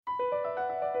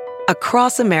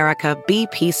Across America,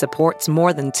 BP supports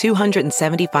more than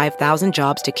 275,000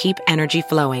 jobs to keep energy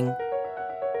flowing.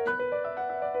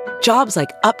 Jobs like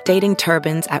updating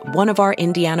turbines at one of our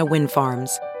Indiana wind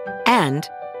farms and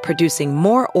producing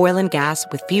more oil and gas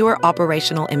with fewer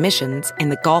operational emissions in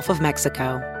the Gulf of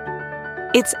Mexico.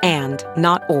 It's and,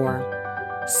 not or.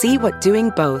 See what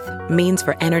doing both means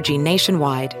for energy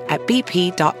nationwide at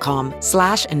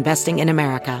bp.com/investing in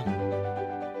America.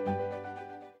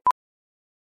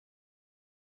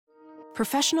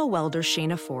 Professional welder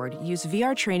Shayna Ford used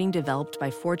VR training developed by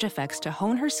ForgeFX to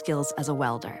hone her skills as a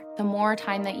welder. The more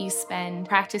time that you spend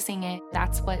practicing it,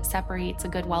 that's what separates a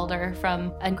good welder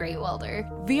from a great welder.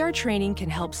 VR training can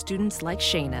help students like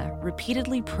Shayna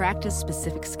repeatedly practice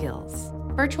specific skills.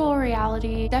 Virtual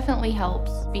reality definitely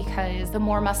helps because the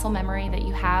more muscle memory that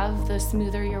you have, the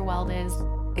smoother your weld is.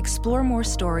 Explore more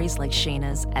stories like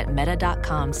Shayna's at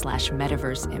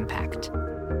meta.com/metaverseimpact.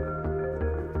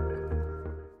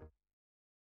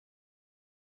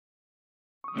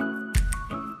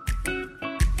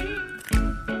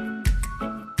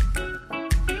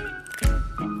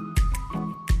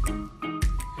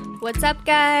 What's up,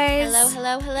 guys? Hello,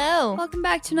 hello, hello. Welcome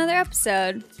back to another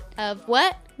episode Of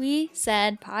What We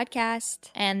Said. podcast.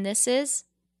 And this is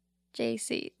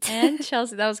JC and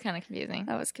Chelsea. That was kind of confusing.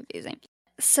 That was confusing.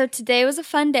 So today was a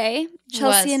fun day. It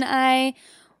Chelsea was. and I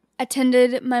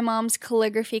attended my mom's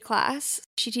calligraphy class.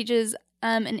 She teaches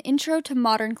an intro to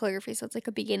modern calligraphy, so it's like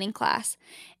a beginning class.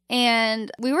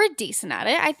 And we were decent at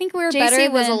it. I think we were better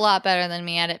JC was than... a lot better than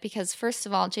me at it because, first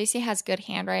of all, JC has good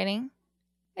handwriting.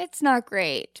 It's not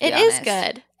great, to be It is honest.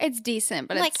 good. It's decent,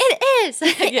 but Like, it's...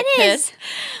 it is. It is.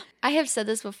 I have said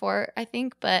this before, I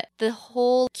think, but the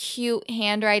whole cute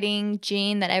handwriting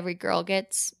gene that every girl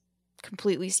gets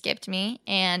completely skipped me.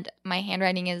 And my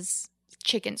handwriting is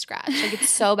chicken scratch. Like, it's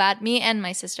so bad. Me and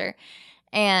my sister.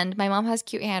 And my mom has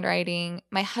cute handwriting.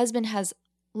 My husband has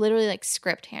literally like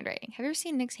script handwriting. Have you ever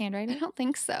seen Nick's handwriting? I don't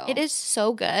think so. It is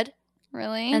so good.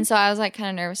 Really? And so I was like kind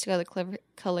of nervous to go to the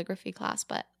calligraphy class,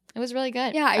 but it was really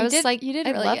good. Yeah, I was you like, did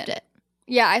I really loved good. it.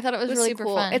 Yeah, I thought it was It was really super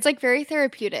cool. fun. It's like very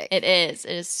therapeutic. It is.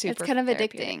 It is super. It's kind of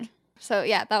therapeutic. addicting. So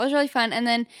yeah, that was really fun. And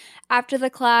then after the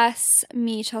class,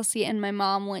 me, Chelsea, and my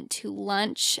mom went to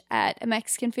lunch at a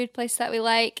Mexican food place that we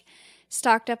like.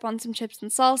 Stocked up on some chips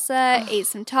and salsa, ate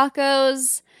some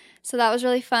tacos. So that was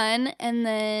really fun. And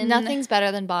then Nothing's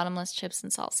better than bottomless chips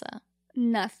and salsa.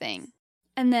 nothing.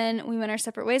 And then we went our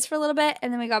separate ways for a little bit,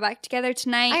 and then we got back together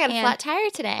tonight. I got a and- flat tire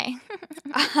today.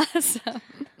 Awesome.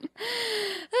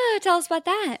 Tell us about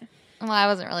that. Well, I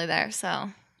wasn't really there, so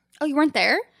Oh, you weren't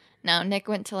there? no. Nick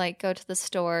went to like go to the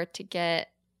store to get.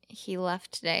 He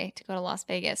left today to go to Las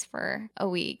Vegas for a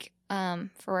week for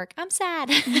work. I'm sad.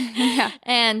 Yeah.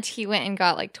 And he went and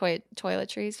got like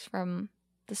toiletries from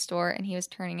the store, and he was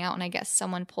turning out, and I guess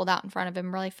someone pulled out in front of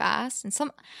him really fast,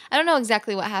 and I don't know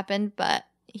exactly what happened, but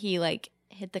he like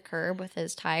hit the curb with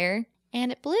his tire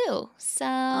and it blew. So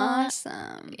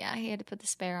Awesome. yeah, he had to put the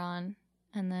spare on,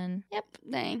 and then Yep.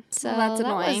 Dang. so Well, that's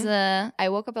annoying. That was, I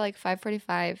woke up at like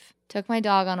 5:45, took my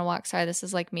dog on a walk. Sorry, this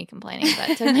is like me complaining,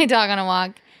 but took my dog on a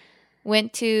walk.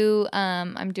 Went to,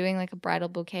 I'm doing like a bridal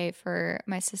bouquet for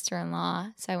my sister-in-law.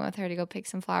 So I went with her to go pick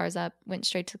some flowers up, went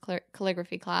straight to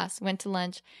calligraphy class, went to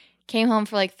lunch, came home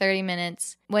for like 30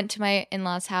 minutes, went to my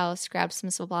in-laws' house, grabbed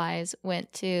some supplies,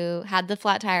 had the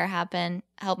flat tire happen,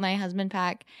 helped my husband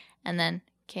pack, and then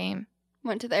came.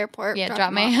 Went to the airport. Yeah, dropped dropped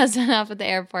him my off. husband off at the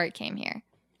airport, came here.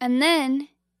 And then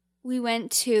we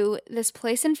went to this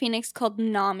place in Phoenix called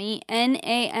Nami,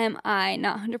 Nami.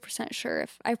 Not 100% sure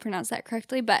if I pronounced that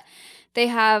correctly, but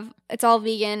it's all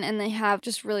vegan, and they have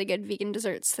just really good vegan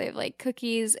desserts. They have like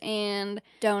cookies and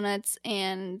donuts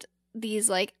and these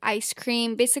like ice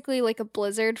cream, basically like a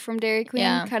Blizzard from Dairy Queen,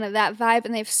 Yeah. kind of that vibe.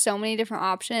 And they have so many different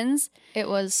options. It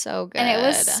was so good. And it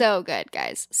was so good,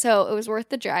 guys. So it was worth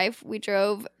the drive. We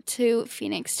drove to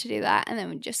Phoenix to do that, and then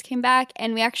we just came back,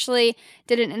 and we actually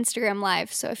did an Instagram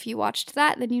live. So if you watched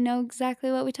that, then you know exactly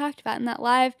what we talked about in that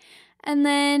live. And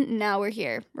then now we're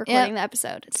here recording the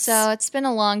episode. So it's been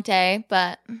a long day,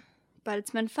 but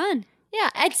it's been fun. yeah,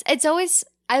 it's always,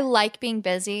 I like being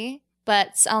busy,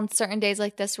 but on certain days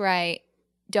like this where I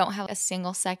don't have a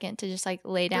single second to just like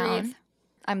lay down, Breathe.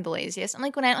 I'm the laziest. I'm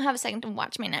like, when I don't have a second to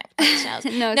watch my Netflix shows.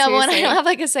 No, No, but when I seriously. don't have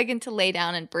like a second to lay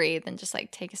down and breathe and just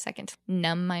like take a second to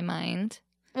numb my mind,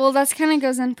 Well, that's kind of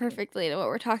goes in perfectly to what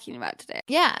we're talking about today.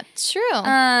 Yeah, it's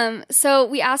true. So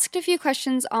we asked a few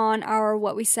questions on our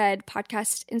What We Said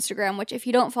podcast Instagram, which if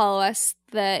you don't follow us,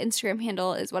 the Instagram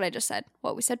handle is what I just said,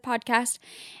 What We Said podcast.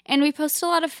 And we post a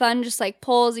lot of fun, just like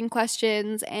polls and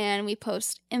questions, and we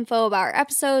post info about our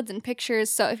episodes and pictures.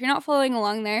 So if you're not following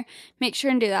along there, make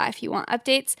sure and do that if you want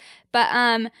updates.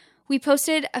 But we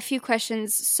posted a few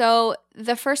questions. So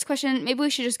the first question, maybe we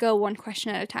should just go one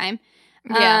question at a time.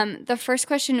 Yeah. The first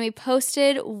question we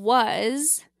posted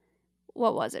was,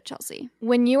 what was it, Chelsea?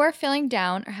 When you are feeling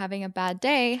down or having a bad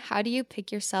day, how do you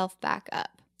pick yourself back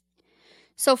up?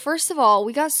 So first of all,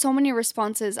 we got so many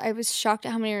responses. I was shocked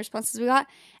at how many responses we got.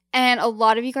 And a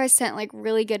lot of you guys sent like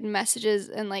really good messages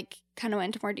and like kind of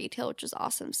went into more detail, which was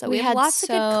awesome. So we have had lots of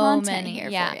good content here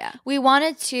for you. We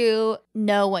wanted to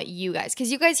know what you guys,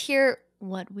 because you guys hear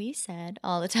what we said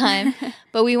all the time,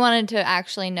 but we wanted to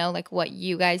actually know like what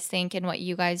you guys think and what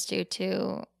you guys do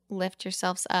to lift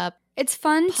yourselves up. It's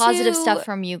fun Positive to stuff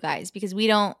from you guys, because we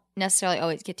don't necessarily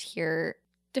always get to hear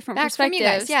different back from perspectives. you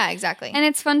guys. Yeah, exactly. And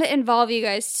it's fun to involve you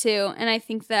guys too. And I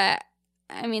think that,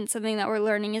 I mean, something that we're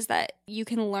learning is that you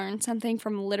can learn something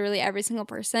from literally every single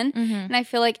person. Mm-hmm. And I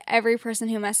feel like every person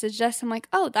who messaged us, I'm like,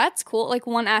 oh, that's cool. Like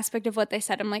one aspect of what they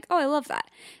said, I'm like, oh, I love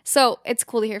that. So it's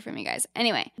cool to hear from you guys.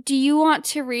 Anyway, do you want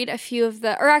to read a few of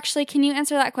the, or actually, can you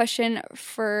answer that question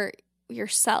for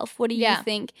yourself? What do you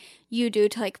think you do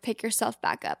to like pick yourself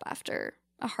back up after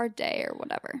a hard day or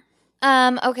whatever?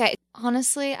 Okay.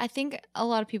 Honestly, I think a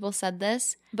lot of people said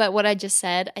this, but what I just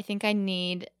said, I think I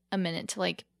need a minute to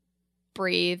like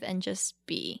breathe and just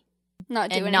be. Not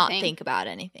do and anything. not think about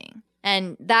anything.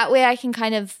 And that way I can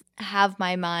kind of have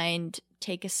my mind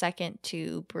take a second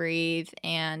to breathe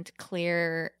and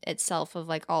clear itself of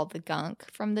like all the gunk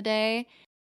from the day.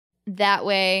 That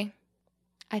way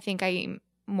I think I'm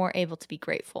more able to be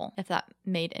grateful, if that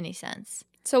made any sense.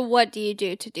 So what do you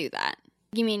do to do that?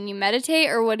 You mean you meditate,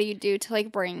 or what do you do to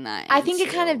like bring that I think it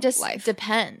into kind of just life?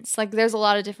 depends. Like there's a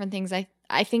lot of different things.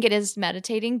 I think it is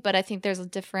meditating, but I think there's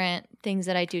different things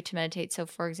that I do to meditate. So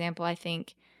for example, I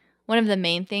think one of the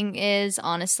main thing is,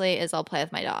 honestly, is I'll play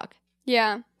with my dog.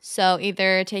 Yeah. So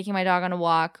either taking my dog on a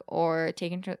walk or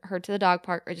taking her to the dog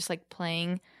park, or just like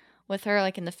playing with her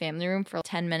like in the family room for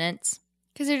 10 minutes.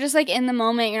 Because you're just like in the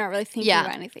moment, you're not really thinking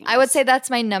about anything else. I would say that's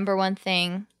my number one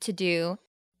thing to do.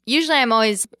 Usually I'm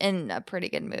always in a pretty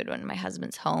good mood when my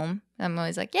husband's home. I'm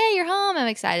always like, yeah, you're home. I'm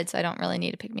excited, so I don't really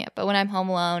need to pick me up. But when I'm home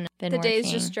alone, the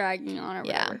day's just dragging on or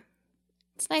whatever. Yeah.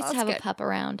 It's nice to have a pup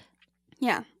around.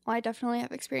 Yeah. Well, I definitely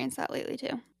have experienced that lately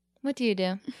too. What do you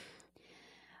do?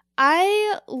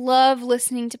 I love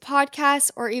listening to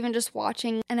podcasts or even just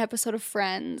watching an episode of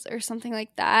Friends or something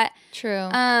like that. True.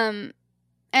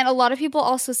 And a lot of people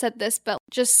also said this, but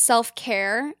just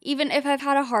self-care. Even if I've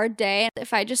had a hard day,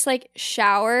 if I just like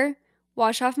shower,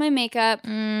 wash off my makeup, put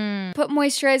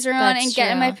moisturizer on, and get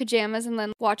in my pajamas and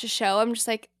then watch a show, I'm just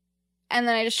like, and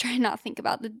then I just try not to think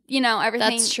about everything.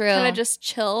 That's true. Kind of just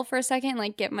chill for a second and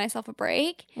like give myself a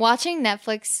break. Watching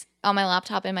Netflix on my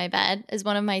laptop in my bed is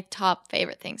one of my top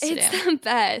favorite things to do. It's the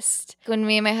best. When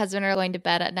me and my husband are going to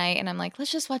bed at night and I'm like, let's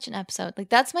just watch an episode. Like,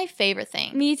 that's my favorite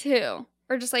thing. Me too.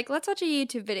 Or just like, let's watch a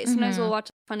YouTube video. Sometimes we'll watch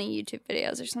funny YouTube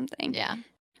videos or something. Yeah.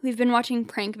 We've been watching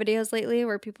prank videos lately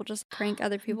where people just prank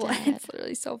other people. It's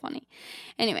literally so funny.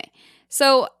 Anyway,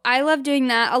 so I love doing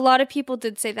that. A lot of people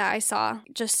did say that. I saw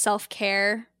just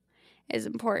self-care is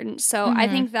important. So I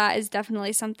think that is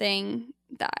definitely something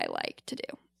that I like to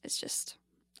do. It's just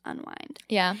unwind.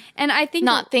 Yeah. And I think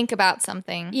not think about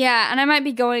something. Yeah, and I might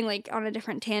be going like on a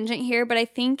different tangent here, but I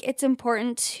think it's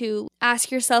important to ask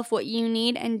yourself what you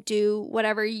need and do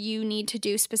whatever you need to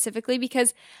do specifically,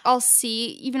 because I'll see,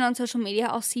 even on social media,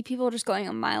 I'll see people just going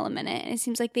a mile a minute and it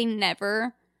seems like they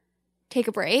never take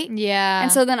a break. Yeah.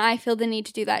 And so then I feel the need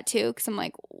to do that too, because I'm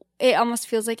like, it almost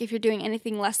feels like if you're doing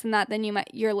anything less than that, then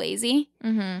you're lazy.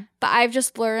 Mm-hmm. But I've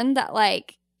just learned that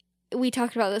like, we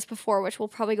talked about this before, which we'll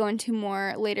probably go into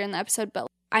more later in the episode, but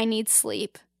I need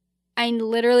sleep. I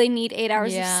literally need 8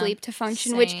 hours of sleep to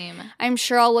function, which I'm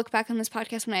sure I'll look back on this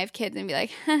podcast when I have kids and be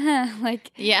like, haha,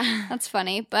 like, yeah, that's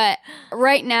funny. But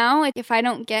right now, like, if I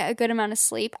don't get a good amount of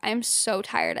sleep, I'm so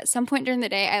tired. At some point during the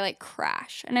day, I like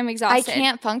crash and I'm exhausted. I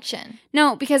can't function.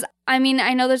 No, because I mean,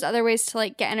 I know there's other ways to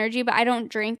like get energy, but I don't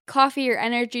drink coffee or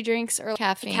energy drinks or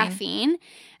caffeine.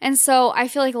 And so I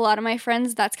feel like a lot of my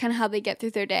friends, that's kind of how they get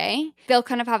through their day. They'll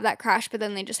kind of have that crash, but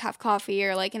then they just have coffee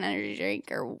or like an energy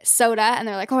drink or soda and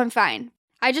they're like, oh, I'm fine.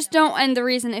 I just don't. And the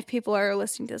reason, if people are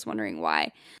listening to this wondering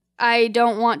why, I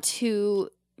don't want to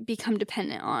become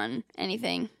dependent on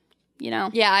anything, Yeah,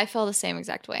 I feel the same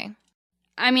exact way.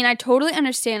 I mean, I totally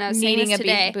understand. I was saying needing this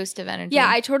today. a boost of energy. Yeah,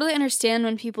 I totally understand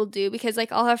when people do, because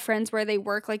like I'll have friends where they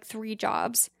work like 3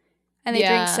 jobs and they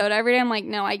drink soda every day. I'm like,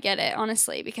 no, I get it,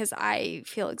 honestly, because I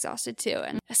feel exhausted too.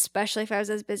 And especially if I was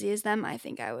as busy as them, I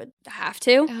think I would have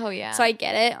to. Oh, yeah. So I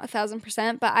get it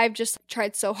 1,000%. But I've just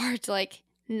tried so hard to like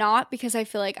not, because I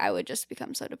feel like I would just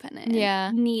become so dependent.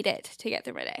 And need it to get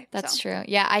through my day. That's true.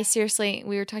 Yeah, I seriously,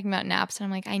 we were talking about naps and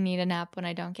I'm like, I need a nap when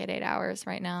I don't get 8 hours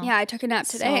right now. Yeah, I took a nap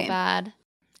today. So bad.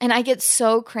 And I get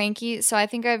so cranky. So I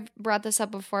think I've brought this up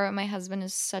before, but my husband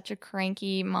is such a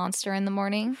cranky monster in the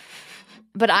morning.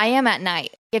 But I am at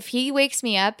night. If he wakes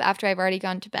me up after I've already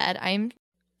gone to bed, I'm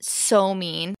so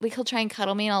mean. Like, he'll try and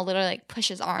cuddle me and I'll literally like push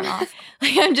his arm off.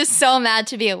 Like, I'm just so mad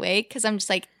to be awake because I'm just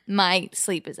like, my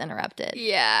sleep is interrupted.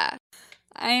 Yeah.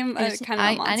 I'm kind of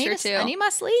a monster too. I need my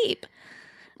sleep.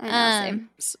 I know, same.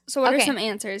 So what are some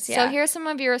answers? Yeah. So here are some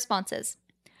of your responses.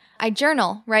 I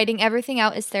journal. Writing everything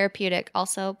out is therapeutic.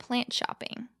 Also, plant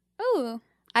shopping. Oh,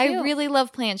 I really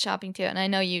love plant shopping too, and I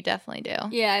know you definitely do.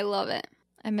 Yeah, I love it.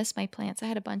 I miss my plants. I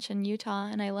had a bunch in Utah,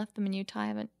 and I left them in Utah. I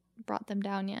haven't brought them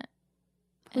down yet.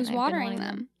 Who's watering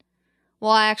them?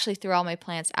 Well, I actually threw all my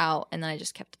plants out, and then I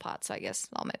just kept the pots, so I guess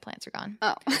all my plants are gone.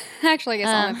 Oh, actually, I guess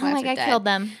all my plants are dead. I killed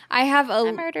them.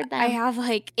 I murdered them. I have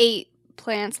like 8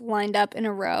 plants lined up in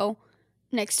a row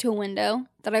next to a window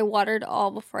that I watered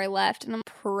all before I left, and I'm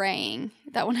praying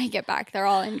that when I get back, they're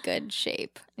all in good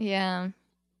shape. Yeah.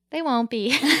 They won't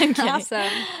be.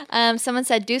 Awesome. Someone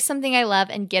said, do something I love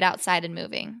and get outside and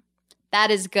moving.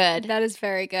 That is good. That is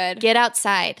very good. Get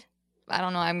outside. I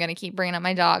don't know. I'm going to keep bringing up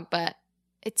my dog, but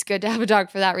it's good to have a dog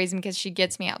for that reason because she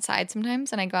gets me outside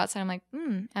sometimes. And I go outside. I'm like,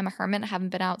 I'm a hermit. I haven't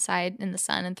been outside in the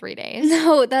sun in 3 days.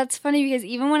 No, that's funny because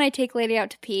even when I take Lady out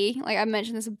to pee, like I've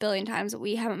mentioned this a billion times,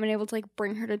 we haven't been able to like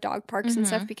bring her to dog parks and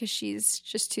stuff because she's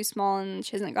just too small and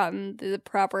she hasn't gotten the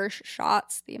proper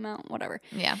shots, the amount, whatever.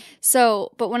 Yeah.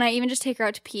 So, but when I even just take her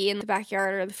out to pee in the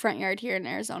backyard or the front yard here in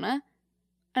Arizona,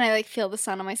 and I like feel the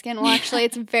sun on my skin. Well, actually,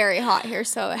 it's very hot here,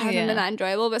 so it hasn't been that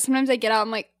enjoyable. But sometimes I get out,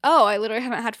 I'm like, oh, I literally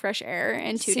haven't had fresh air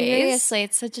in 2 days. Seriously,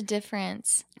 it's such a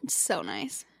difference. It's so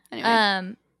nice.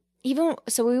 Anyway.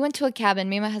 So we went to a cabin.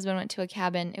 Me and my husband went to a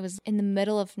cabin. It was in the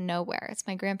middle of nowhere. It's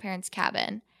my grandparents'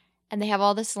 cabin. And they have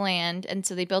all this land. And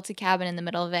so they built a cabin in the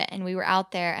middle of it. And we were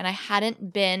out there. And I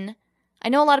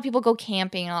know a lot of people go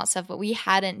camping and all that stuff, but we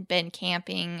hadn't been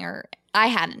camping, or I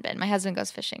hadn't been. My husband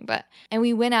goes fishing. And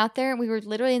we went out there and we were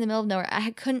literally in the middle of nowhere.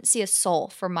 I couldn't see a soul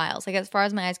for miles, like as far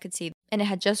as my eyes could see. And it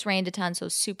had just rained a ton, so it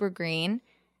was super green.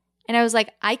 And I was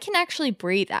like, I can actually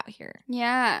breathe out here.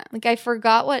 Yeah. Like I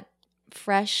forgot what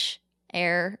fresh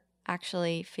air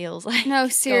actually feels like. No,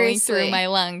 seriously. Going through my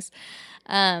lungs.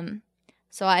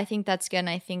 So I think that's good. And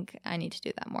I think I need to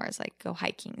do that more, is like go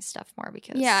hiking and stuff more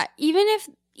because. Yeah.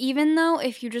 Even though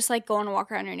if you just like go on a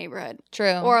walk around your neighborhood.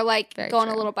 True. Or like go on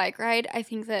a little bike ride, I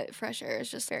think that fresh air is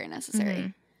just very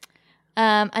necessary.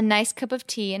 A nice cup of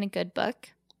tea and a good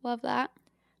book. Love that.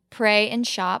 Pray and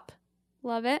shop.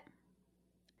 Love it.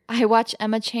 I watch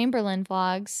Emma Chamberlain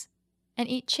vlogs and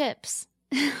eat chips.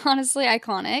 Honestly,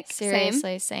 iconic.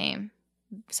 Seriously, same.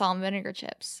 Salt and vinegar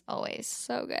chips, always.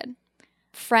 So good.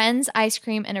 Friends, ice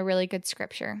cream, and a really good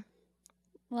scripture.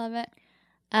 Love it.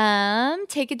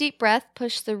 Take a deep breath,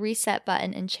 push the reset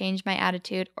button, and change my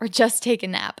attitude, or just take a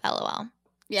nap, LOL.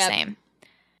 Yeah. Same.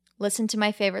 Listen to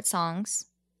my favorite songs.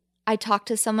 I talk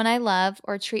to someone I love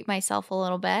or treat myself a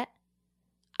little bit.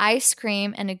 Ice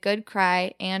cream and a good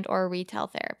cry and or retail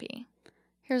therapy.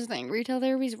 Here's the thing. Retail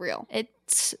therapy is real.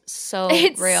 It's so real.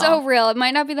 It's so real. It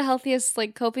might not be the healthiest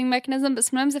like coping mechanism, but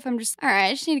sometimes if I'm just, all right,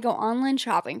 I just need to go online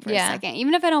shopping for a second.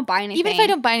 Even if I don't buy anything.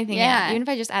 Even if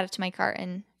I just add it to my cart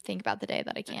and think about the day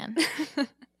that I can.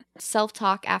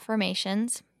 Self-talk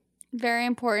affirmations. Very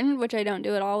important, which I don't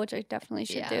do at all, which I definitely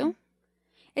should do.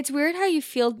 It's weird how you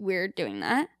feel weird doing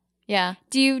that. Yeah.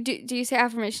 Do you say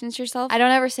affirmations to yourself? I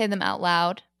don't ever say them out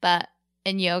loud, but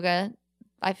in yoga,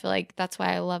 I feel like that's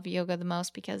why I love yoga the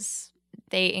most, because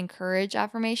they encourage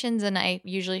affirmations and I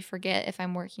usually forget if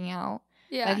I'm working out.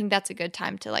 Yeah. I think that's a good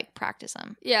time to like practice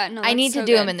them. Yeah, no, I need to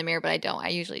do them in the mirror, but I don't. I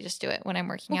usually just do it when I'm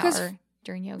working out or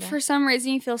during yoga. For some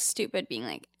reason you feel stupid being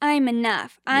like, I'm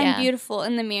enough. I'm beautiful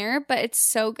in the mirror, but it's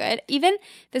so good. Even,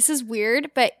 this is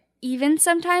weird, but even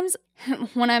sometimes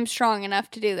when I'm strong enough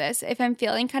to do this, if I'm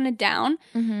feeling kind of down,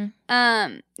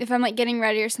 if I'm like getting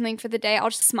ready or something for the day,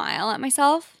 I'll just smile at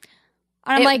myself.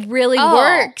 And I'm like, really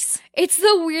works. It's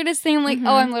the weirdest thing. I'm like,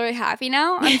 oh, I'm literally happy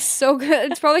now. I'm so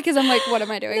good. It's probably because I'm like, what am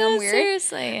I doing? I'm weird.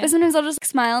 Seriously. But sometimes I'll just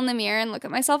smile in the mirror and look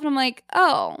at myself and I'm like,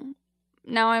 oh,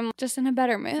 now I'm just in a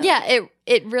better mood. Yeah,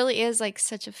 it really is like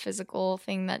such a physical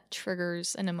thing that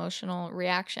triggers an emotional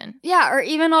reaction. Yeah, or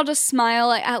even I'll just smile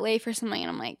like at Lay for something and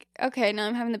I'm like, okay, now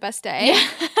I'm having the best day.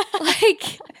 Yeah.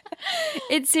 Like,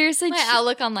 it's seriously My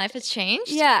outlook on life has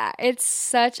changed. Yeah, it's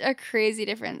such a crazy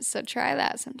difference. So try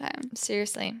that sometime.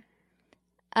 Seriously.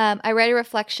 I write a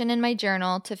reflection in my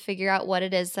journal to figure out what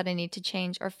it is that I need to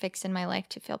change or fix in my life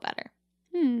to feel better.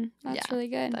 That's really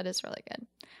good. That is really good.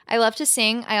 I love to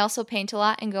sing. I also paint a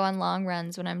lot and go on long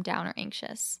runs when I'm down or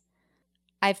anxious.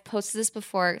 I've posted this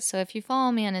before, so if you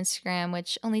follow me on Instagram,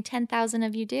 which only 10,000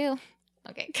 of you do.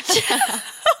 Okay.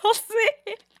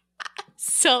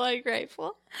 So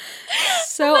ungrateful.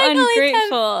 So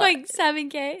ungrateful. Like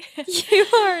 7K. You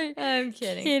are I'm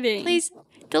kidding. kidding. Please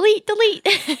delete.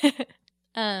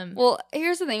 Well,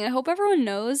 here's the thing. I hope everyone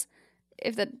knows,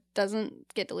 if that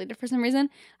doesn't get deleted for some reason,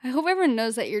 I hope everyone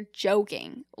knows that you're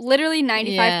joking. Literally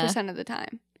 95% of the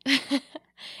time.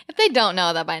 If they don't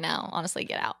know that by now, honestly,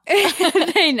 get out.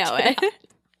 They know it.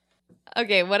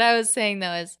 Okay, what I was saying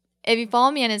though is, if you follow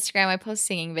me on Instagram, I post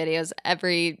singing videos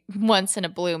every once in a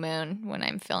blue moon when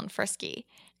I'm feeling frisky.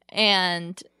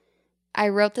 And I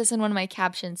wrote this in one of my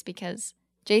captions because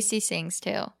JC sings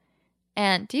too.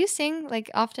 And do you sing like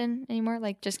often anymore?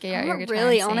 Like just get out your guitar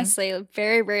really, and sing? honestly,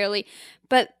 very rarely.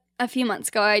 But a few months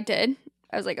ago I did.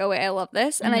 I was like, oh wait, I love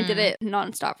this. And I did it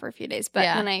nonstop for a few days. But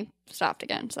then I stopped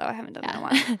again, so I haven't done it in a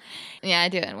while. Yeah, I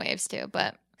do it in waves too.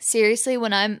 But seriously,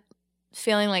 when I'm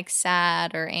feeling like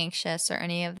sad or anxious or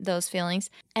any of those feelings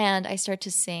and I start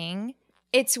to sing,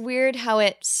 it's weird how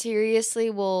it seriously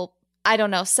will, I don't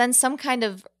know, send some kind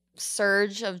of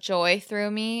surge of joy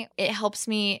through me. It helps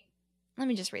me. Let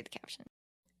me just read the caption.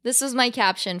 This was my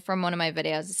caption from one of my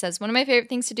videos. It says, one of my favorite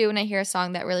things to do when I hear a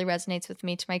song that really resonates with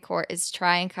me to my core is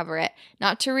try and cover it.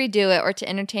 Not to redo it or to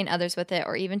entertain others with it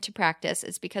or even to practice.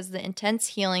 It's because of the intense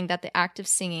healing that the act of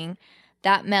singing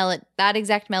that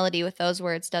exact melody with those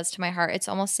words does to my heart. It's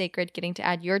almost sacred getting to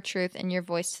add your truth and your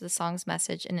voice to the song's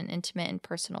message in an intimate and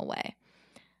personal way.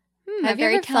 A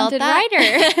very talented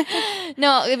writer.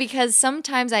 No, because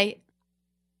sometimes I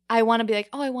want to be like,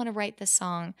 oh, I want to write this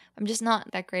song. I'm just not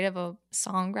that great of a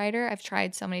songwriter. I've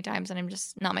tried so many times and I'm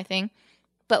just not my thing.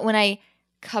 But when I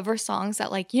cover songs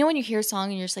that like, you know when you hear a song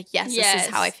and you're just like, yes, this is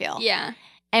how I feel. Yeah.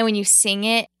 And when you sing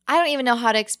it, I don't even know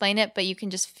how to explain it, but you can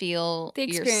just feel the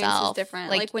experience yourself. is different.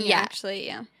 Like when you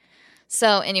actually,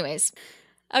 So anyways,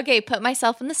 okay, put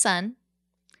myself in the sun.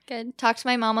 Good. Talk to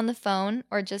my mom on the phone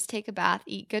or just take a bath,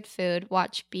 eat good food,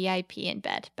 watch BIP in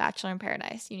bed, Bachelor in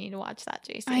Paradise. You need to watch that,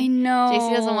 JC. I know.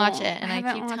 JC doesn't watch it, and I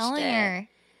haven't keep watched telling it. her.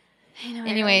 I know.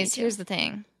 Anyways, here's the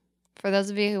thing. For those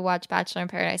of you who watch Bachelor in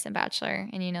Paradise and Bachelor,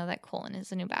 and you know that Colin is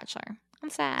the new Bachelor, I'm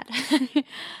sad. I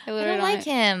don't like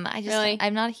him.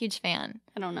 I'm not a huge fan.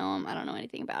 I don't know him. I don't know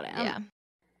anything about it.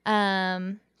 Yeah.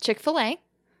 Chick-fil-A.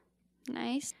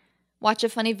 Nice. Watch a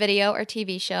funny video or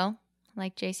TV show,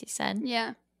 like JC said.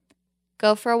 Yeah.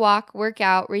 Go for a walk, work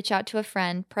out, reach out to a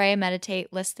friend, pray,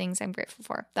 meditate, list things I'm grateful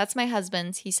for. That's my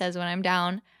husband's. He says when I'm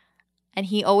down, and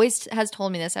he always has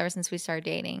told me this ever since we started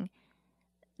dating,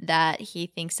 that he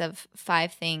thinks of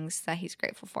 5 things that he's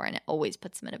grateful for, and it always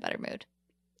puts him in a better mood.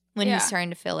 When he's starting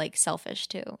to feel like selfish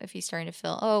too. If he's starting to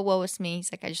feel, oh, woe is me,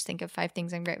 he's like, I just think of 5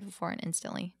 things I'm grateful for, and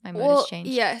instantly my mood has changed.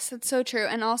 Yes, that's so true.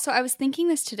 And also, I was thinking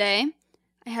this today.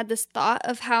 I had this thought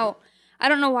of how, I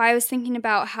don't know why I was thinking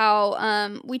about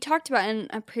how we talked about in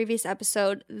a previous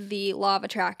episode the law of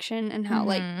attraction and how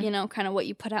like, you know, kind of what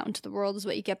you put out into the world is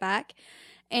what you get back.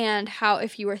 And how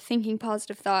if you were thinking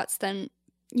positive thoughts, then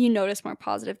you notice more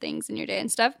positive things in your day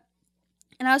and stuff.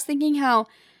 And I was thinking how,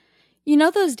 you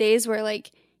know, those days where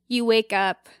like you wake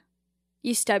up,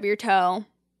 you stub your toe,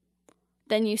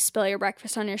 then you spill your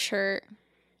breakfast on your shirt,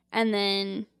 and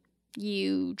then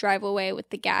you drive away with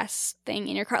the gas thing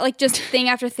in your car, like just thing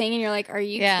after thing, and you're like, are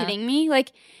you kidding me?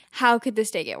 Like, how could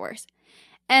this day get worse?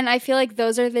 And I feel like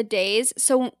those are the days.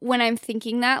 So when I'm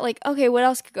thinking that, like, okay, what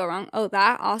else could go wrong? Oh,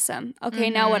 that, awesome. Okay,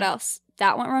 now what else?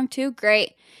 That went wrong too?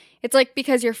 Great. It's like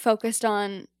because you're focused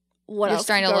on what else could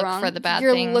go wrong. You're starting to look for the bad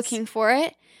things. You're looking for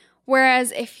it.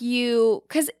 Whereas if you,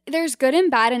 because there's good and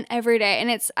bad in every day.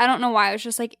 And it's, I don't know why, I was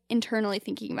just like internally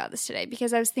thinking about this today.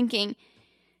 Because I was thinking,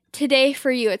 today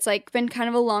for you, it's like been kind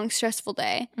of a long, stressful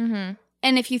day. Mm-hmm.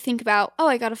 And if you think about, oh,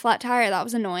 I got a flat tire, that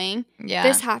was annoying. Yeah.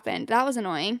 This happened, that was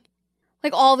annoying.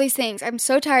 Like all these things. I'm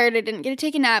so tired, I didn't get to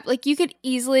take a nap. Like you could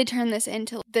easily turn this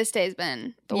into, this day's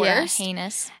been the worst. Yeah,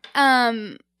 heinous.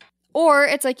 Or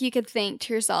it's like you could think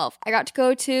to yourself, I got to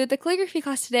go to the calligraphy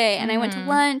class today and I went to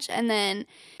lunch, and then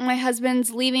my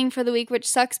husband's leaving for the week, which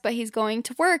sucks, but he's going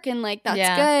to work and like that's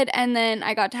good. And then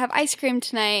I got to have ice cream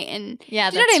tonight, and do you know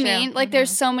what I mean? Like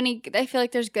there's so many, I feel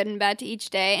like there's good and bad to each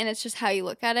day, and it's just how you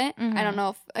look at it. I don't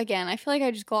know if, again, I feel like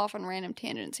I just go off on random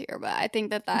tangents here, but I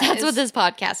think that's what this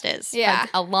podcast is. Yeah.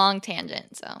 A long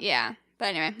tangent. So yeah.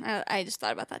 But anyway, I just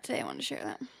thought about that today. I wanted to share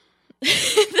that.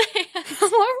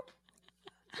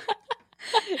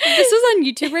 If this was on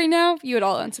YouTube right now, you would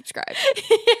all unsubscribe.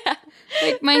 Yeah.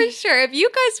 Like for sure. If you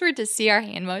guys were to see our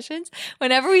hand motions,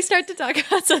 whenever we start to talk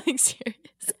about something serious,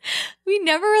 we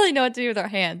never really know what to do with our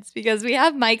hands because we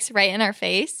have mics right in our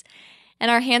face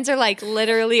and our hands are like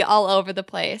literally all over the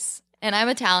place. And I'm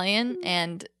Italian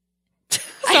and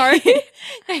sorry.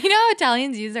 You know how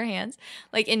Italians use their hands?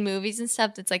 Like in movies and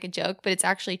stuff, it's like a joke, but it's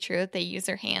actually true that they use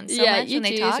their hands so much when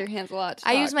they talk. You use your hands a lot to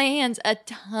I talk. use my hands a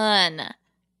ton.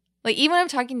 Like, even when I'm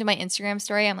talking to my Instagram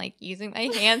story, I'm, like, using my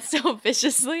hands so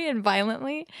viciously and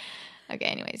violently. Okay,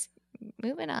 anyways,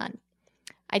 moving on.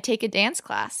 I take a dance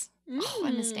class. Oh,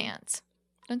 I miss dance.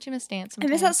 Don't you miss dance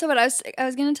sometimes? I miss that so bad. I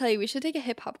was going to tell you, we should take a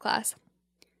hip-hop class.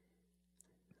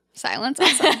 Silence.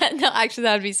 Awesome. No, actually,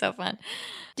 that would be so fun.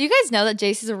 Do you guys know that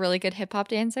Jacey's a really good hip-hop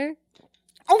dancer?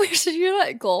 Oh, where should you hear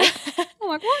that? Goal. I'm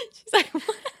like, what? She's like, what?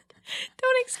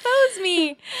 Don't expose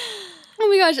me. Oh,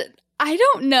 my gosh. I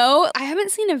don't know. I haven't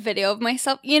seen a video of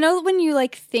myself. You know when you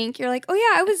like think you're like, oh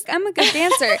yeah, I'm a good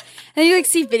dancer, and you like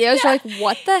see videos, you're like,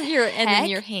 what the heck? And then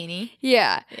you're Haney.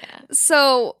 Yeah. Yeah.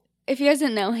 So if you guys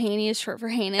didn't know, Haney is short for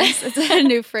heinous. It's a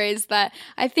new phrase that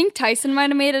I think Tyson might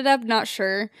have made it up. Not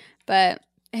sure, but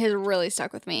it has really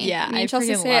stuck with me. Yeah, Me and I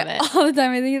Chelsea freaking say love it it all the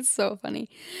time. I think it's so funny.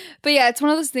 But yeah, it's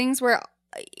one of those things where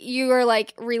you are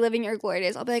like reliving your glory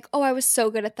days. I'll be like, oh, I was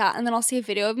so good at that, and then I'll see a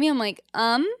video of me. I'm like,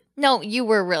 No, you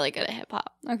were really good at hip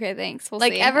hop. Okay, thanks. We'll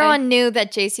like see. Everyone knew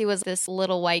that JC was this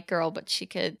little white girl, but she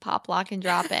could pop, lock, and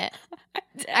drop it.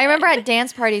 I remember at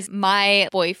dance parties, my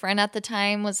boyfriend at the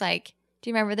time was like, "Do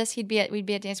you remember this? We'd be at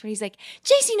dance parties. He's like,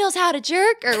 JC knows how to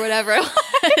jerk or whatever it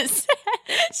was."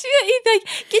 He'd be like,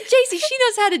 "Get JC, she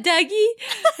knows how to Dougie,"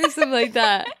 or something like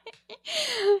that.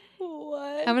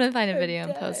 What? I'm gonna find a video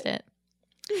and post it.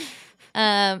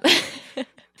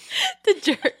 The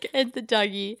jerk and the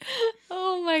Dougie.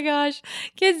 Oh my gosh.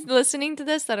 Kids listening to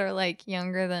this that are like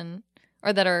younger than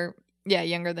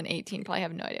 18 probably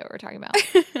have no idea what we're talking about.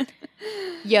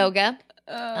 Yoga.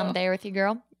 I'm there with you,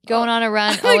 girl. Going on a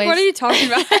run. Like, what are you talking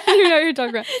about? I don't even know what you're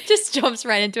talking about. Just jumps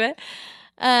right into it.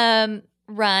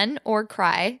 Run or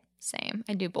cry. Same.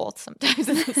 I do both sometimes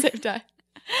at the same time.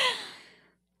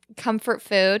 Comfort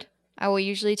food. I will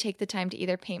usually take the time to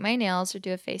either paint my nails or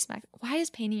do a face mask. Why is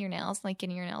painting your nails, like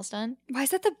getting your nails done? Why is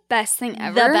that the best thing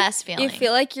ever? The best feeling. You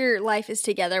feel like your life is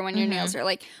together when your nails are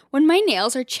like, when my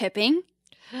nails are chipping.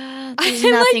 There's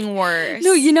nothing worse.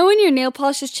 No, you know when your nail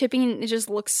polish is chipping and it just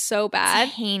looks so bad?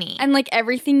 It's painy. And like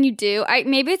everything you do,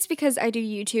 maybe it's because I do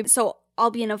YouTube, so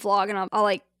I'll be in a vlog and I'll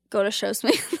like go to show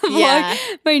something in the vlog.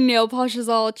 My nail polish is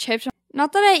all chipped.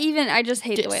 Not that I just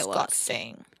hate the way it looks.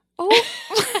 Disgusting. Oh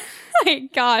my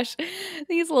gosh. I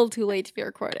think it's a little too late to be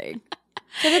recording.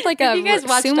 I did like a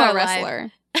sumo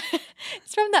wrestler.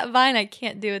 It's from that Vine. I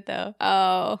can't do it though.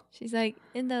 Oh. She's like,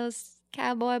 in those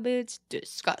cowboy boots,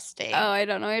 disgusting. Oh, I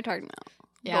don't know what you're talking about.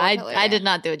 Yeah, I did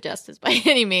not do it justice by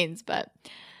any means, but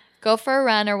go for a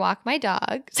run or walk my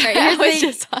dog. Sorry, I was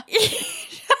just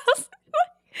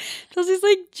Chelsea's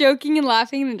like joking and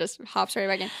laughing and then just hops right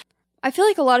back in. I feel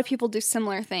like a lot of people do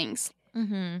similar things.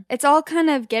 Mm-hmm. It's all kind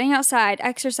of getting outside,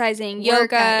 exercising,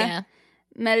 yoga,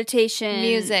 meditation,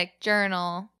 music,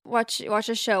 journal. Watch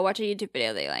a show, watch a YouTube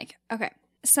video that you like. Okay.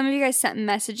 Some of you guys sent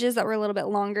messages that were a little bit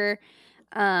longer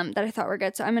that I thought were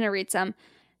good, so I'm going to read some.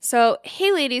 So,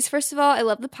 hey ladies, first of all, I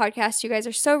love the podcast. You guys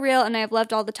are so real, and I've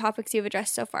loved all the topics you've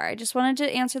addressed so far. I just wanted to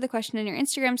answer the question in your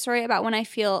Instagram story about when I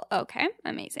feel, okay,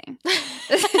 amazing.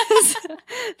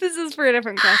 This is for a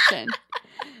different question.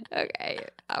 Okay,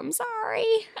 I'm sorry.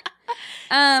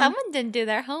 Someone didn't do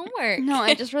their homework. No,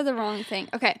 I just read the wrong thing.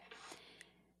 Okay,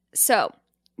 so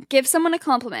give someone a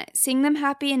compliment. Seeing them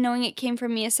happy and knowing it came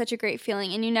from me is such a great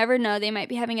feeling, and you never know, they might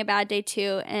be having a bad day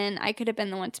too, and I could have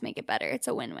been the one to make it better. It's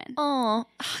a win-win. Oh,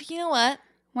 you know what?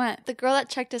 What? The girl that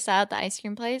checked us out at the ice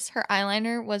cream place, her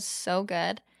eyeliner was so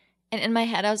good. And in my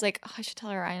head, I was like, oh, I should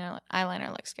tell her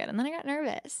eyeliner looks good. And then I got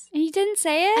nervous. And you didn't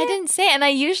say it? I didn't say it. And I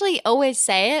usually always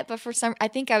say it. But I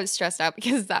think I was stressed out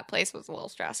because that place was a little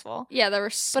stressful. Yeah, there were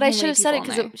so But I many should have said it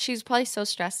people because she was probably so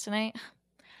stressed tonight.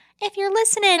 If you're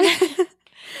listening.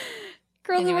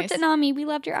 Girls who worked at NAMI, we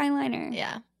loved your eyeliner.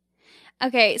 Yeah.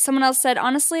 Okay, someone else said,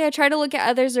 honestly, I try to look at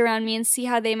others around me and see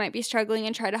how they might be struggling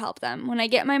and try to help them. When I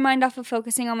get my mind off of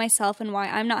focusing on myself and why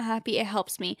I'm not happy, it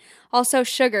helps me. Also,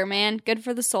 sugar, man. Good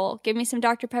for the soul. Give me some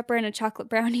Dr. Pepper and a chocolate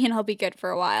brownie and I'll be good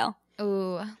for a while.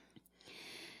 Ooh.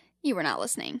 You were not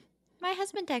listening. My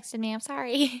husband texted me. I'm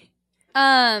sorry.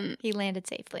 He landed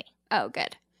safely. Oh,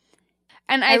 good.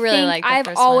 And I really think like the I've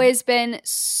first always been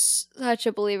such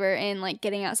a believer in, like,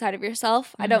 getting outside of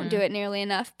yourself. I don't do it nearly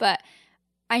enough, but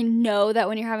I know that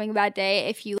when you're having a bad day,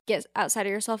 if you get outside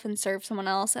of yourself and serve someone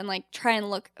else and, like, try and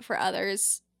look for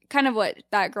others, kind of what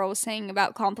that girl was saying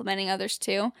about complimenting others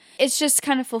too, it's just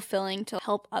kind of fulfilling to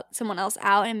help someone else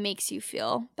out and makes you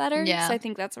feel better. Yeah. So I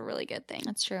think that's a really good thing.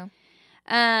 That's true.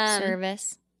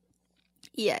 Service.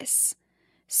 Yes.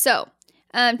 So,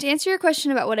 to answer your question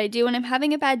about what I do when I'm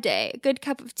having a bad day, a good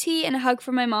cup of tea and a hug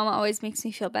from my mom always makes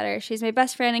me feel better. She's my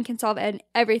best friend and can solve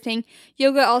everything.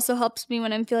 Yoga also helps me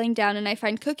when I'm feeling down, and I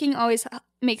find cooking always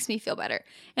makes me feel better.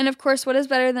 And of course, what is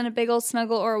better than a big old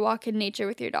snuggle or a walk in nature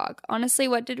with your dog? Honestly,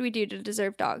 what did we do to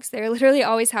deserve dogs? They're literally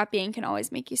always happy and can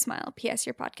always make you smile. P.S.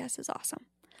 Your podcast is awesome.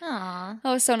 Aww.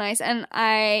 That was so nice. And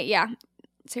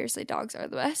seriously, dogs are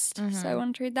the best. So I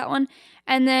want to read that one.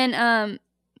 And then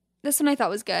this one I thought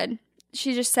was good.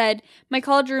 She just said, my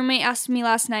college roommate asked me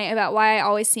last night about why I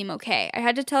always seem okay. I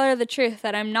had to tell her the truth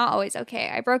that I'm not always okay.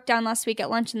 I broke down last week at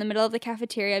lunch in the middle of the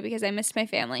cafeteria because I missed my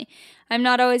family. I'm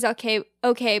not always okay,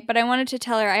 but I wanted to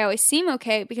tell her I always seem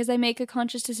okay because I make a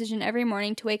conscious decision every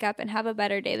morning to wake up and have a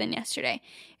better day than yesterday.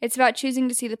 It's about choosing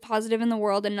to see the positive in the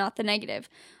world and not the negative.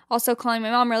 Also, calling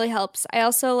my mom really helps. I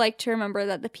also like to remember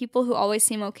that the people who always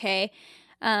seem okay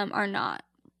are not.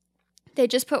 They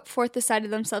just put forth the side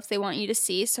of themselves they want you to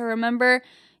see. So remember,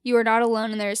 you are not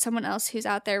alone and there is someone else who's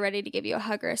out there ready to give you a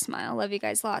hug or a smile. Love you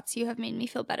guys lots. You have made me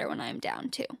feel better when I'm down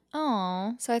too.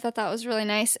 Aww. So I thought that was really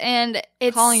nice. And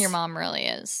it's calling your mom really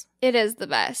is. It is the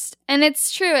best. And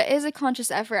it's true. It is a conscious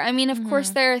effort. I mean, of course,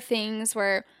 there are things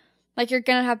where, like, you're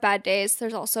going to have bad days.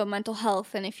 There's also mental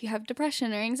health. And if you have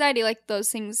depression or anxiety, like,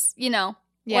 those things,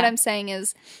 what I'm saying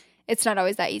is, it's not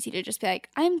always that easy to just be like,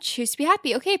 I'm choose to be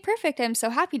happy. Okay, perfect. I'm so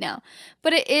happy now.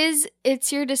 But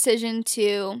it's your decision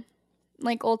to,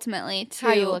 like, ultimately to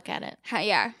how you look at it.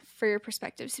 For your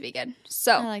perspectives to be good.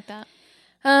 So I like that.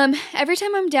 Every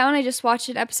time I'm down, I just watch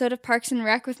an episode of Parks and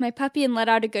Rec with my puppy and let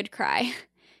out a good cry.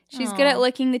 She's good at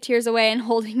licking the tears away and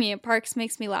holding me, and Parks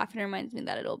makes me laugh and reminds me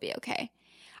that it'll be okay.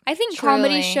 I think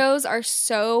comedy shows are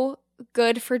so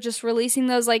good for just releasing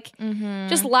those, like,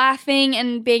 just laughing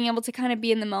and being able to kind of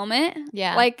be in the moment.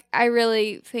 Yeah. Like, I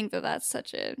really think that's so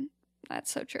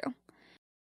true.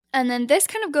 And then this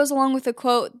kind of goes along with a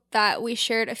quote that we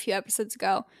shared a few episodes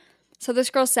ago. So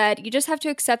this girl said, you just have to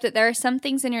accept that there are some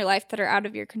things in your life that are out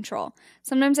of your control.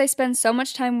 Sometimes I spend so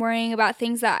much time worrying about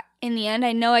things that, in the end,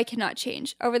 I know I cannot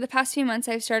change. Over the past few months,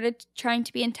 I've started trying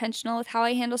to be intentional with how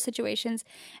I handle situations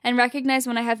and recognize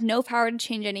when I have no power to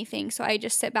change anything, so I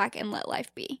just sit back and let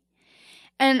life be.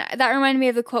 And that reminded me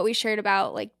of the quote we shared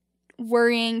about, like,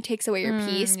 worrying takes away your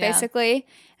peace, basically.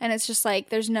 And it's just like,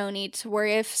 there's no need to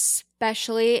worry,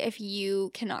 especially if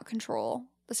you cannot control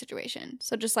the situation.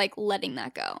 So just, like, letting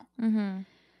that go.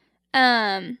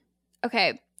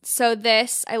 Okay, so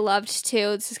this I loved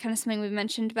too. This is kind of something we've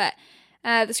mentioned, but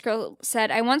this girl said,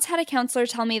 I once had a counselor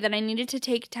tell me that I needed to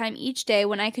take time each day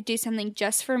when I could do something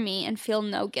just for me and feel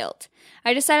no guilt.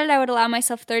 I decided I would allow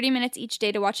myself 30 minutes each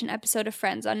day to watch an episode of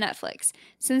Friends on Netflix.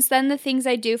 Since then, the things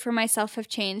I do for myself have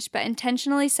changed, but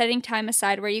intentionally setting time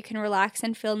aside where you can relax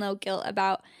and feel no guilt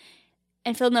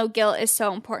is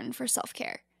so important for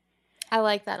self-care. I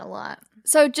like that a lot.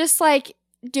 So just, like,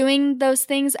 doing those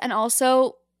things and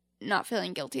also not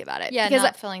feeling guilty about it. Yeah, because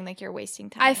not feeling like you're wasting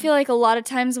time. I feel like a lot of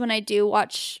times when I do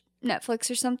watch Netflix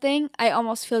or something, I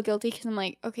almost feel guilty because I'm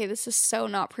like, okay, this is so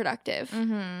not productive.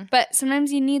 But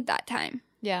sometimes you need that time.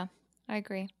 Yeah, I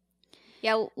agree.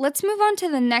 Yeah, let's move on to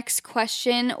the next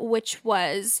question, which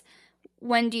was,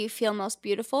 when do you feel most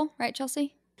beautiful? Right,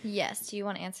 Chelsea? Yes. Do you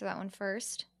want to answer that one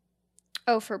first?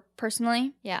 Oh, for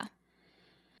personally? Yeah.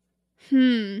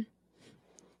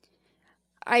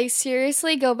 I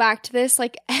seriously go back to this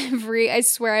like I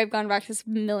swear I've gone back to this a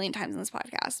million times in this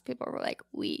podcast. People were like,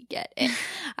 we get it.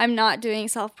 I'm not doing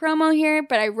self-promo here,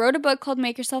 but I wrote a book called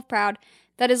Make Yourself Proud.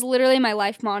 That is literally my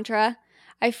life mantra.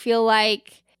 I feel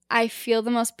like I feel the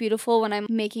most beautiful when I'm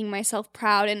making myself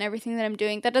proud in everything that I'm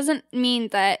doing. That doesn't mean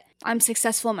that I'm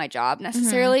successful in my job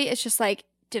necessarily. It's just like,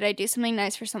 did I do something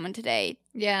nice for someone today?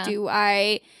 Yeah. Do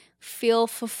I feel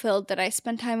fulfilled that I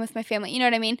spend time with my family. You know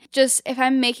what I mean? Just if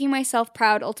I'm making myself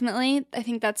proud, ultimately, I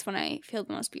think that's when I feel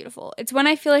the most beautiful. It's when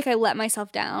I feel like I let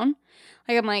myself down.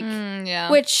 Like I'm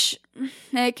like, which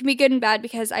it can be good and bad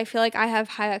because I feel like I have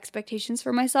high expectations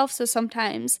for myself. So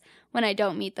sometimes when I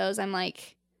don't meet those, I'm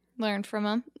like, learn from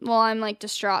them. Well, I'm like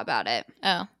distraught about it.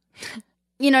 Oh.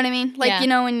 You know what I mean? Like, you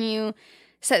know, when you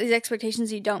set these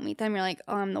expectations, you don't meet them, you're like,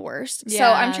 oh, I'm the worst. Yeah,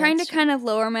 so I'm trying to kind of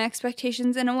lower my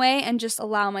expectations in a way and just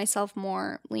allow myself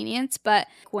more lenience. But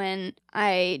when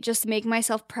I just make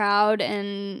myself proud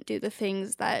and do the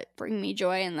things that bring me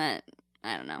joy and that,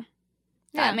 I don't know,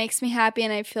 that makes me happy.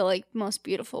 And I feel like most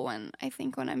beautiful when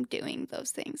I'm doing those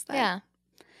things. That,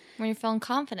 when you're feeling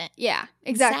confident. Yeah,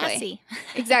 exactly. Sassy.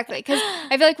 Exactly. Because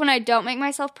I feel like when I don't make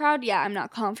myself proud, I'm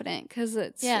not confident because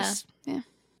it's just,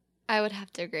 I would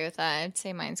have to agree with that. I'd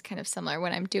say mine's kind of similar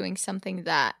when I'm doing something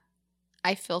that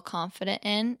I feel confident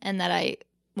in and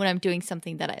when I'm doing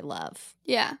something that I love.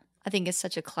 Yeah. I think it's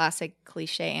such a classic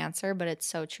cliche answer, but it's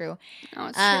so true. Oh,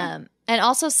 it's true. And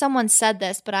also someone said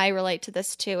this, but I relate to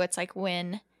this too. It's like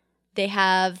when they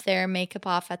have their makeup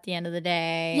off at the end of the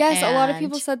day. Yes, a lot of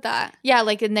people said that. Yeah,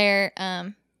 like in their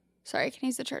sorry, can I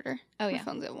use the charger? Oh, My yeah.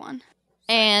 phone's at 1.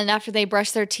 And after they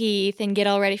brush their teeth and get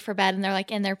all ready for bed and they're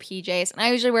like in their PJs. And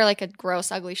I usually wear like a gross,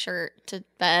 ugly shirt to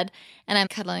bed and I'm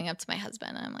cuddling up to my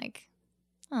husband. And I'm like,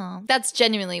 oh, that's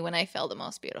genuinely when I feel the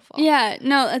most beautiful. Yeah,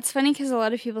 no, it's funny because a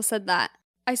lot of people said that.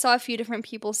 I saw a few different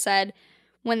people said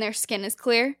when their skin is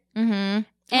clear. Mm-hmm.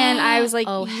 And I was like,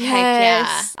 oh, yes, heck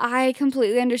yeah. I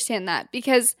completely understand that.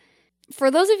 Because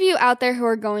for those of you out there who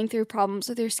are going through problems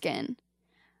with your skin,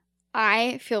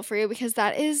 I feel for you because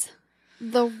that is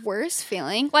the worst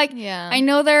feeling. Like, I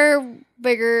know there are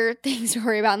bigger things to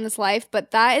worry about in this life,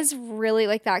 but that is really,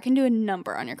 like, that can do a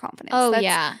number on your confidence. Oh,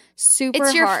 That's super hard.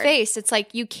 It's your face. It's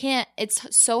like you can't,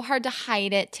 it's so hard to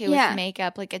hide it too with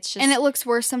makeup. Like, it's just. And it looks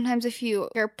worse sometimes if you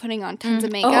are putting on tons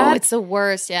of makeup. Oh, it's the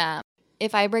worst, yeah.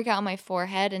 If I break out on my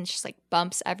forehead and it's just like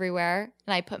bumps everywhere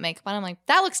and I put makeup on, I'm like,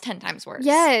 that looks 10 times worse.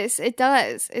 Yes, it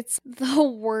does. It's the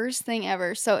worst thing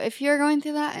ever. So if you're going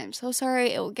through that, I'm so sorry.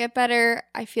 It will get better.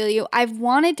 I feel you. I've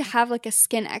wanted to have like a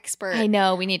skin expert. I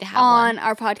know. We need to have on one.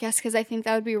 our podcast because I think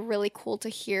that would be really cool to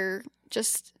hear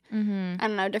just, I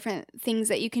don't know, different things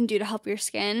that you can do to help your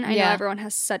skin. I know everyone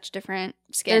has such different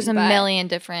skin. There's a million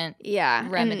different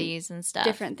remedies and stuff.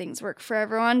 Different things work for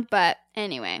everyone. But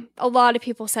anyway, a lot of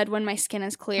people said when my skin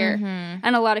is clear.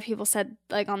 And a lot of people said,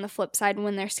 like, on the flip side,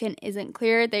 when their skin isn't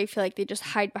clear, they feel like they just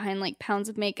hide behind, like, pounds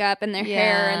of makeup and their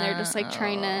hair. And they're just, like,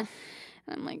 trying to. And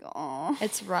I'm like, oh.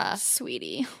 It's rough.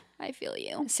 Sweetie, I feel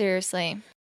you. Seriously.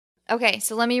 Okay,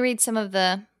 so let me read some of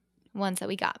the ones that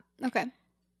we got. Okay.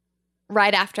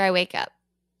 Right after I wake up.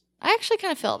 I actually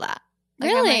kind of feel that.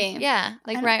 Like, really? Like, yeah.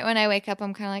 Like right when I wake up,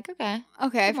 I'm kind of like, okay.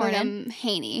 Okay, I feel like I'm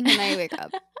Haney when I wake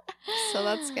up. So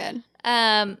that's good.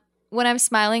 When I'm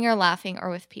smiling or laughing or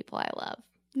with people I love.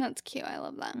 That's cute. I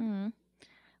love that. Mm-hmm.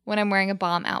 When I'm wearing a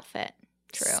bomb outfit.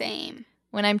 True. Same.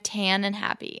 When I'm tan and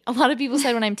happy. A lot of people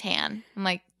said when I'm tan. I'm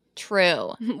like,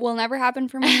 true. Will never happen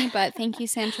for me, but thank you,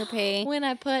 Saint Tropez. When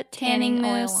I put tanning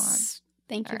oil on.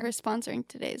 Thank you for sponsoring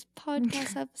today's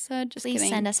podcast episode. Just Please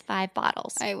kidding. send us 5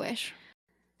 bottles. I wish.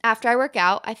 After I work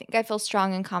out, I think I feel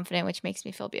strong and confident, which makes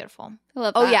me feel beautiful. I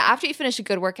love that. Oh, yeah. After you finish a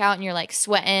good workout and you're like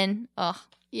sweating,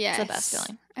 yes. It's the best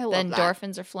feeling. I love the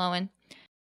endorphins are flowing.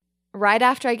 Right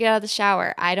after I get out of the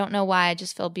shower, I don't know why, I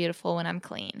just feel beautiful when I'm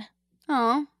clean.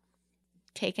 Oh.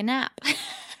 Take a nap.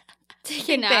 Take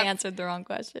a nap. They answered the wrong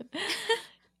question.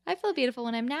 I feel beautiful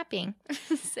when I'm napping.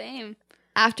 Same.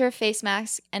 After a face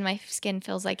mask and my skin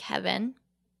feels like heaven.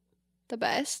 The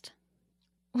best.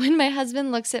 When my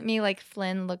husband looks at me like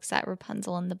Flynn looks at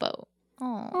Rapunzel in the boat.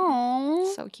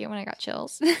 Oh. So cute when I got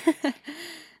chills.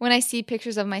 When I see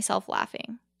pictures of myself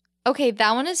laughing. Okay,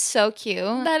 that one is so cute.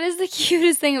 That is the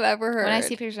cutest thing I've ever heard. When I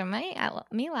see pictures of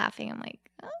me laughing, I'm like,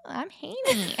 oh, I'm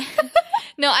Haney.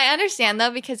 No, I understand though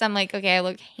because I'm like, okay, I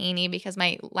look Haney because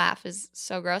my laugh is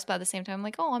so gross, but at the same time, I'm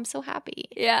like, oh, I'm so happy.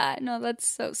 Yeah, no, that's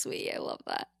so sweet. I love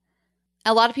that.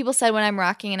 A lot of people said when I'm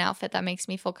rocking an outfit that makes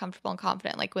me feel comfortable and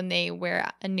confident, like when they wear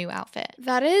a new outfit.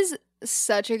 That is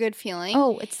such a good feeling.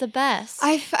 Oh, it's the best.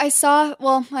 I saw,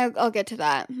 well, I'll get to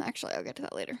that. Actually, I'll get to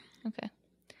that later. Okay.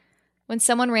 When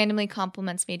someone randomly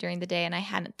compliments me during the day and I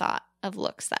hadn't thought of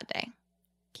looks that day.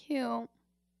 Cute.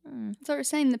 That's what we're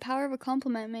saying. The power of a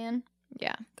compliment, man.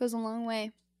 Yeah. Goes a long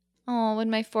way. Oh, when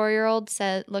my 4-year-old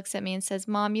looks at me and says,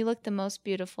 Mom, you look the most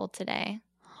beautiful today.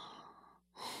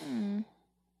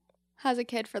 Has a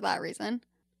kid for that reason.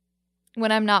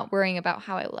 When I'm not worrying about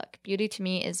how I look. Beauty to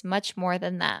me is much more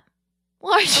than that.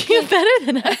 Why aren't you better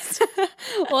than us?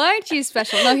 Well, aren't you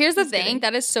special? No, here's the Just thing. kidding.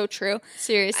 That is so true.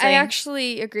 Seriously. I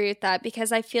actually agree with that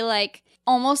because I feel like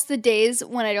almost the days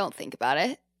when I don't think about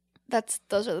it,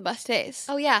 those are the best days.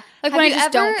 Oh, yeah. Like Have when I you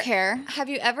just don't ever- care. Have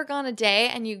you ever gone a day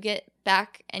and you get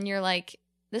back and you're like,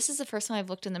 this is the first time I've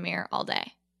looked in the mirror all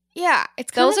day? Yeah,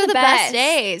 it's Those kinda are the best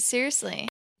days. Seriously.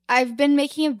 I've been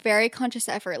making a very conscious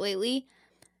effort lately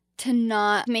to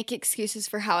not make excuses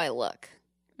for how I look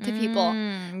to people.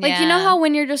 Like, you know how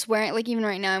when you're just wearing, like even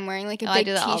right now I'm wearing like a I big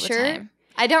do that all the t-shirt. time.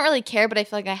 I don't really care, but I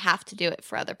feel like I have to do it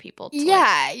for other people. To,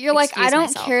 Yeah, you're like, I excuse don't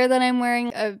myself. care that I'm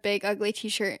wearing a big ugly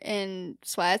t-shirt and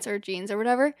sweats or jeans or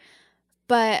whatever,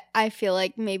 but I feel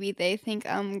like maybe they think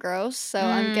I'm gross, so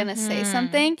I'm gonna say Mhm.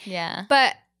 something. Yeah.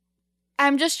 But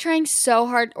I'm just trying so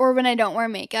hard, or when I don't wear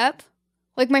makeup,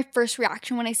 like my first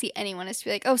reaction when I see anyone is to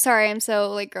be like, oh, sorry, I'm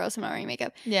so like gross, I'm not wearing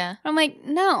makeup. Yeah. I'm like,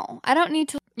 no, I don't need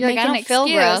to You're make like, I an don't feel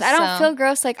excuse. gross, I don't so- feel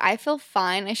gross. Like, I feel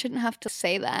fine. I shouldn't have to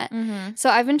say that. Mm-hmm. So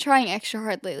I've been trying extra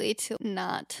hard lately to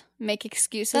not make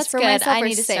excuses That's for good. myself I or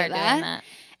need to say start that. doing that.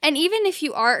 And even if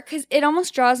you are, because it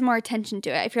almost draws more attention to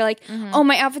it. If you're like, Mhm. oh,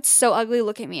 my outfit's so ugly,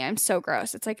 look at me, I'm so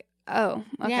gross. It's like, oh,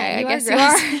 okay, Yeah, I you are guess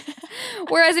gross. you are.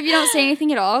 Whereas if you don't say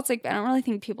anything at all, it's like, I don't really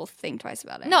think people think twice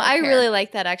about it. No, I don't care. really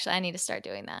like that, actually. I need to start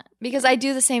doing that. Because I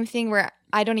do the same thing where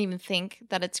I don't even think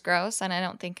that it's gross and I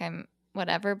don't think I'm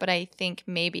whatever, but I think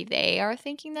maybe they are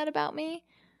thinking that about me.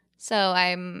 So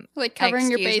I'm like covering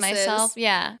your excuse bases. myself.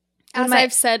 Yeah. As my-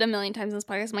 I've said a million times in this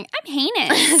podcast, I'm like, I'm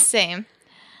heinous. Same.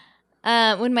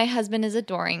 When my husband is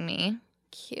adoring me,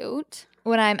 Cute.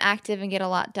 when I'm active and get a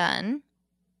lot done,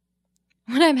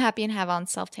 when I'm happy and have on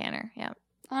self-tanner. Yeah.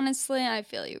 Honestly, I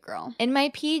feel you, girl. In my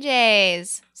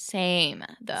PJs. Same,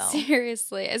 though.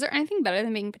 Seriously. Is there anything better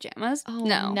than being in pajamas? Oh,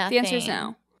 no. The answer is nothing.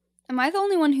 no. Am I the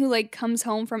only one who like comes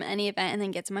home from any event and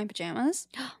then gets in my pajamas?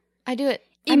 I do it.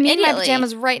 I'm in my Immediately.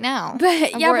 pajamas right now. But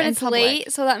I yeah, wore but it in it's public.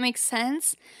 late, so that makes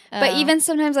sense. But Oh. even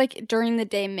sometimes like during the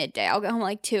day, midday, I'll get home at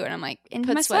like 2 and I'm like into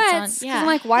Put my sweats on. sweats. 'Cause Yeah. I'm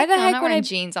like, why the No, I'm heck not would wearing I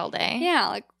jeans all day? Yeah,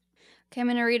 like, okay, I'm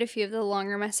going to read a few of the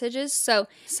longer messages. So,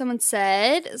 someone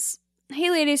said, hey,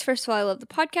 ladies, first of all, I love the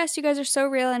podcast. You guys are so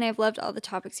real, and I've loved all the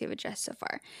topics you've addressed so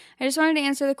far. I just wanted to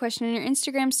answer the question in your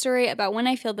Instagram story about when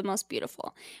I feel the most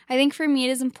beautiful. I think for me, it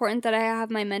is important that I have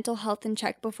my mental health in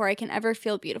check before I can ever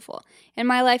feel beautiful. In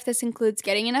my life, this includes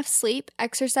getting enough sleep,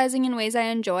 exercising in ways I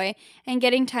enjoy, and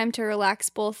getting time to relax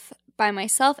both by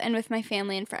myself and with my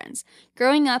family and friends.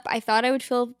 Growing up, I thought I would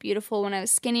feel beautiful when I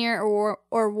was skinnier or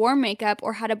wore makeup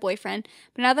or had a boyfriend,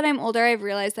 but now that I'm older, I've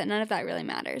realized that none of that really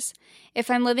matters.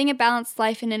 If I'm living a balanced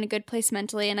life and in a good place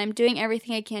mentally, and I'm doing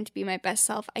everything I can to be my best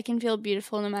self, I can feel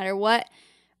beautiful no matter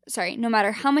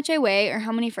how much I weigh or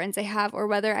how many friends I have or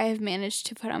whether I have managed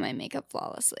to put on my makeup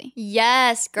flawlessly.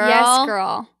 Yes, girl. Yes,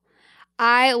 girl.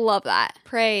 I love that.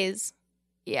 Praise.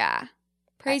 Yeah.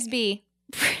 Praise be.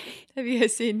 Have you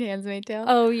guys seen Handmaid's Tale?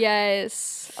 Oh,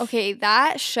 yes. Okay,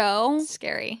 that show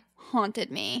Scary. haunted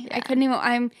me. I Yeah. couldn't even.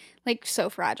 I'm like so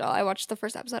fragile. I watched the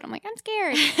first episode. I'm like, I'm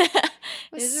scared. It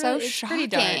was It's so really- it's shocking. pretty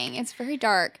dark. It's very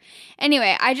dark.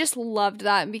 Anyway, I just loved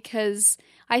that because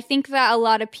I think that a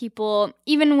lot of people,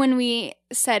 even when we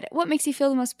said, what makes you feel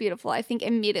the most beautiful? I think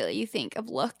immediately you think of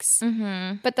looks.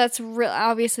 Mm-hmm. But that's real.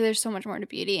 Obviously, there's so much more to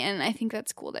beauty. And I think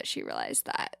that's cool that she realized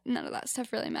that none of that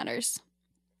stuff really matters.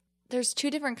 There's two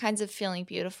different kinds of feeling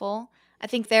beautiful. I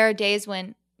think there are days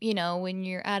when, when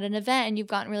you're at an event and you've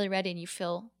gotten really ready and you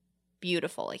feel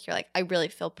beautiful. Like you're like, I really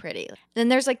feel pretty. Then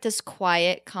there's like this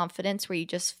quiet confidence where you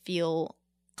just feel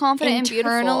Confident and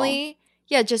beautiful. internally.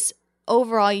 Yeah, just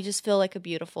overall, you just feel like a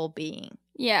beautiful being.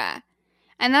 Yeah.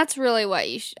 And that's really what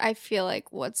I feel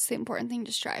like what's the important thing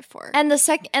to strive for. And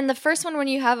the first one when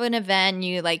you have an event and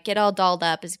you like get all dolled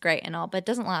up is great and all, but it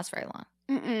doesn't last very long.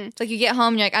 Mm-mm. It's like you get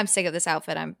home and you're like, I'm sick of this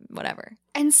outfit. I'm whatever.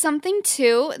 And something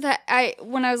too that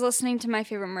when I was listening to My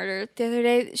Favorite Murder the other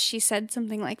day, she said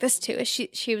something like this too.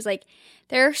 She was like,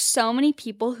 there are so many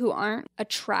people who aren't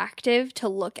attractive to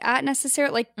look at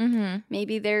necessarily. Like Mm-hmm.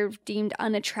 maybe they're deemed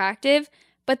unattractive,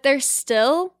 but they're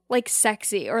still like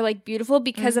sexy or like beautiful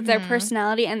because of their Mhm.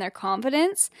 personality and their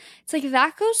confidence. It's like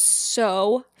that goes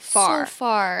so far. So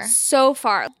far. So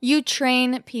far. You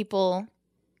train people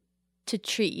to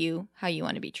treat you how you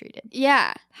want to be treated.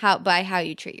 Yeah. By how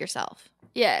you treat yourself.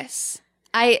 Yes.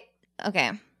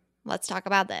 Okay, let's talk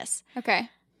about this. Okay.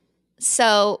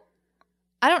 So,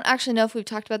 I don't actually know if we've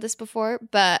talked about this before,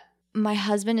 but my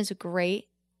husband is a great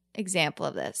example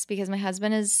of this because my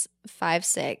husband is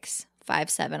 5'6",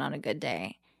 5'7" on a good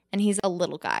day, and he's a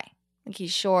little guy. Like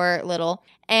he's short, little,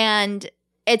 and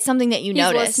it's something that you He's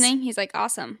notice. listening. He's like,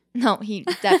 awesome. No, he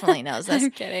definitely knows this.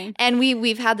 I'm kidding. And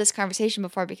we've had this conversation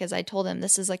before because I told him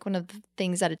this is like one of the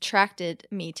things that attracted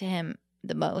me to him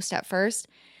the most at first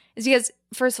is because,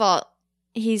 first of all,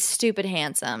 he's stupid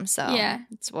handsome. So Yeah.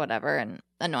 it's whatever and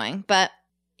annoying. But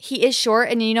he is short.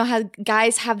 And you know how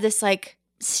guys have this like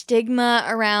stigma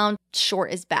around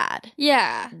short is bad.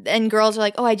 Yeah. And girls are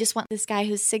like, oh, I just want this guy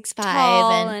who's 6'5".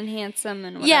 Tall and handsome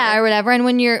and whatever. Yeah, or whatever. And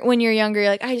when you're younger, you're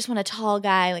like, I just want a tall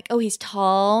guy. Like, oh, he's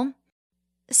tall.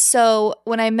 So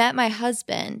when I met my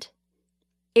husband,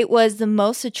 it was the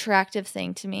most attractive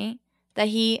thing to me that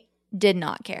he did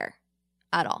not care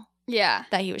at all Yeah.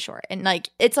 that he was short. And like,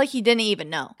 it's like he didn't even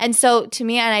know. And so to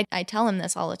me, and I tell him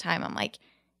this all the time, I'm like,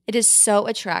 it is so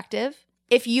attractive.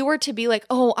 If you were to be like,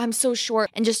 oh, I'm so short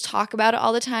and just talk about it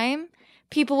all the time,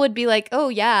 people would be like, oh,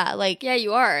 yeah, like. Yeah,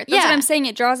 you are. That's Yeah. what I'm saying.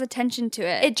 It draws attention to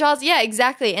it. It draws, yeah,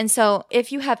 exactly. And so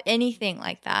if you have anything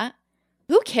like that,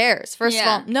 who cares? First of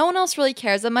Yeah. all, no one else really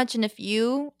cares that much. And if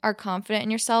you are confident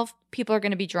in yourself, people are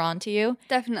going to be drawn to you.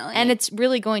 Definitely. And it's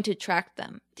really going to attract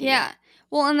them to you. Yeah.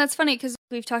 Well, and that's funny because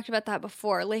we've talked about that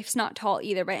before. Leif's not tall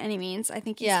either by any means. I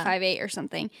think he's Yeah. 5'8" or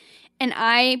something.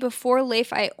 And before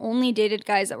Leif, I only dated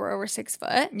guys that were over 6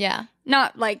 foot. Yeah.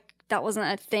 Not like that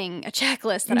wasn't a thing, a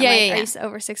checklist that Yeah, I'm like, yeah, are yeah. you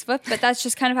over 6 foot? But that's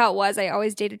just kind of how it was. I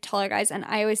always dated taller guys, and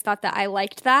I always thought that I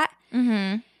liked that.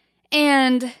 Mm-hmm.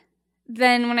 And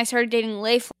then when I started dating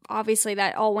Leif, obviously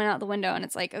that all went out the window, and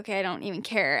it's like, okay, I don't even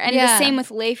care. And Yeah. the same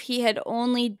with Leif.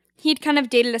 He'd kind of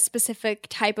dated a specific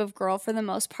type of girl for the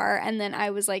most part, and then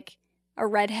I was like a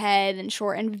redhead and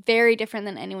short and very different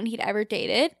than anyone he'd ever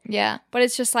dated. Yeah. But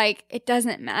it's just like, it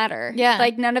doesn't matter. Yeah.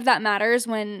 Like, none of that matters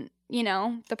when,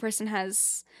 the person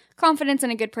has confidence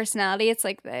and a good personality. It's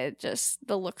like the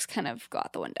looks kind of go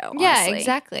out the window. Yeah, honestly.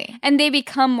 exactly. And they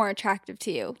become more attractive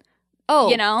to you.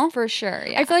 Oh, for sure.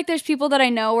 Yeah. I feel like there's people that I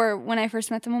know where when I first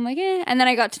met them, I'm like, eh. And then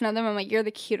I got to know them, I'm like, you're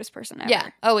the cutest person ever. Yeah.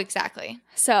 Oh, exactly.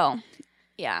 So,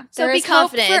 yeah. So There be is hope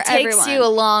confident. for It takes everyone. you a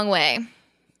long way.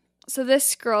 So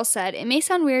this girl said, it may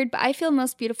sound weird, but I feel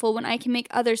most beautiful when I can make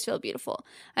others feel beautiful.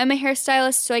 I'm a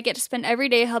hairstylist, so I get to spend every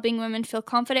day helping women feel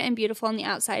confident and beautiful on the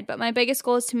outside, but my biggest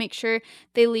goal is to make sure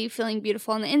they leave feeling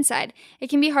beautiful on the inside. It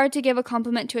can be hard to give a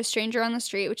compliment to a stranger on the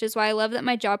street, which is why I love that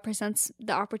my job presents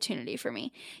the opportunity for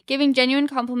me. Giving genuine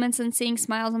compliments and seeing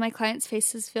smiles on my clients'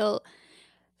 faces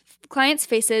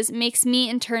makes me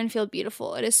in turn feel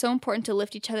beautiful. It is so important to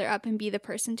lift each other up and be the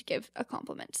person to give a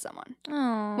compliment to someone.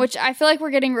 Oh. Which I feel like we're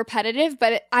getting repetitive,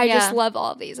 but I Yeah. just love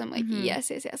all of these. I'm like,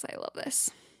 yes, I love this.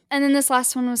 And then this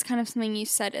last one was kind of something you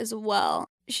said as well.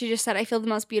 She just said, I feel the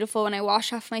most beautiful when I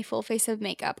wash off my full face of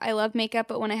makeup. I love makeup,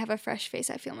 but when I have a fresh face,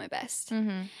 I feel my best.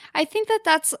 Mm-hmm. I think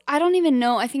that's, I don't even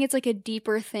know. I think it's like a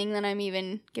deeper thing than I'm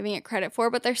even giving it credit for,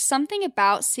 but there's something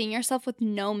about seeing yourself with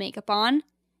no makeup on.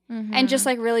 Mm-hmm. And just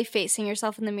like really facing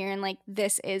yourself in the mirror and like,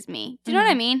 this is me. Do you know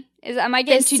what I mean? Am I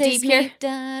getting too deep here?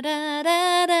 Da, da,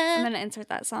 da, da. I'm gonna insert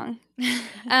that song.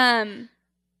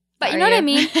 But you Are know what I you?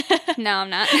 mean? No, I'm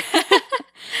not.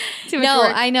 Too much No,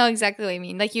 work. I know exactly what you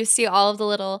mean. Like you see all of the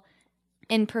little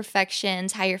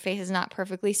imperfections, how your face is not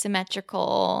perfectly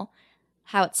symmetrical,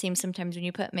 how it seems sometimes when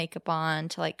you put makeup on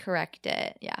to like correct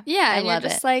it. Yeah. Yeah, I and love you're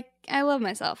just it. like, I love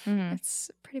myself. Mhm. It's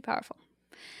pretty powerful.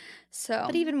 So,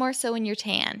 But even more so when you're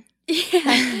tan.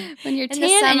 yeah, when you're In tan the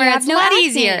and summer, you have it's no a lot acne.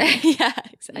 easier. Yeah,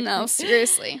 exactly. No,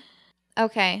 seriously.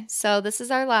 Okay, so this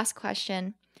is our last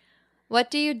question.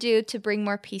 What do you do to bring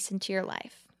more peace into your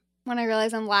life? When I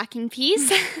realize I'm lacking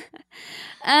peace,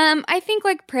 I think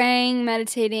like praying,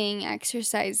 meditating,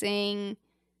 exercising,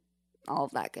 all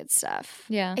of that good stuff.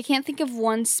 Yeah. I can't think of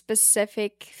one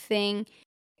specific thing.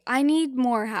 I need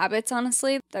more habits,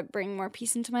 honestly, that bring more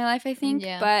peace into my life, I think.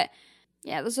 Yeah. But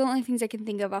yeah, those are the only things I can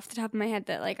think of off the top of my head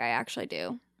that like I actually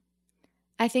do.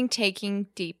 I think taking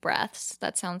deep breaths.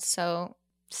 That sounds so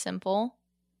simple.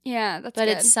 Yeah, that's But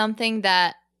good. it's something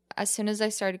that as soon as I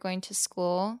started going to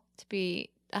school to be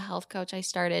a health coach,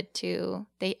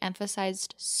 they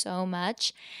emphasized so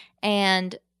much.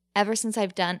 And ever since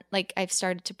I've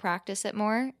started to practice it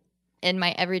more in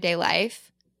my everyday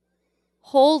life,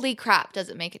 holy crap, does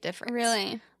it make a difference.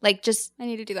 Really? Like just, I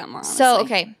need to do that more, honestly. so,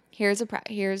 okay, here's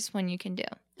one you can do.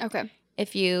 Okay.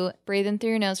 If you breathe in through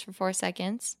your nose for 4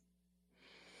 seconds,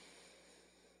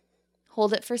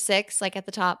 hold it for 6, like at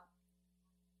the top,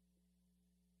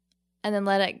 and then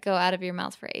let it go out of your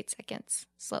mouth for 8 seconds,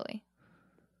 slowly.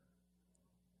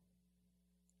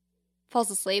 Falls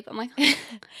asleep. I'm like, If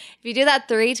you do that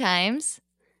 3 times,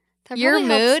 that your probably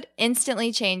helps. mood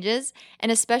instantly changes.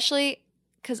 And especially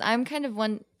because I'm kind of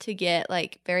one to get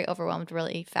like very overwhelmed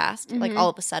really fast, like Mhm. all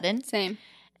of a sudden. Same.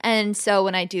 And so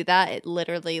when I do that, it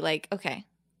literally like, okay,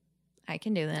 I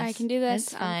can do this. I can do this.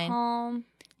 It's I'm fine. calm.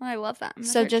 Oh, I love that. I'm gonna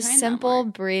So start just trying that simple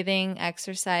more. breathing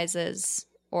exercises,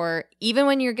 or even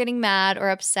when you're getting mad or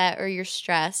upset or you're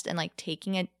stressed, and like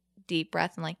taking a deep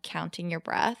breath and like counting your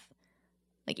breath.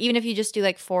 Like even if you just do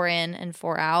like 4 in and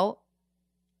 4 out,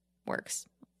 works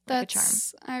like a charm.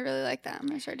 I really like that. I'm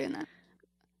going to start doing that.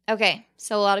 Okay,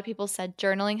 so a lot of people said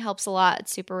journaling helps a lot.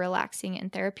 It's super relaxing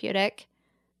and therapeutic.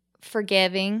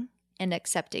 Forgiving and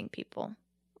accepting people.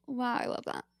 Wow, I love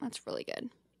that. That's really good.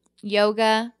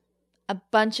 Yoga. A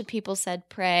bunch of people said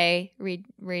pray,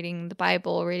 reading the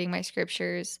Bible, reading my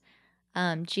scriptures,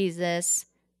 Jesus,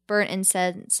 burn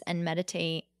incense, and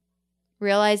meditate.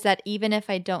 Realize that even if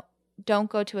I don't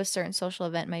go to a certain social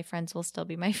event, my friends will still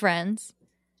be my friends.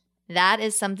 That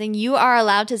is something you are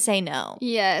allowed to say no.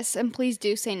 Yes, and please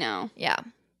do say no. Yeah.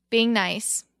 Being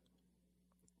nice,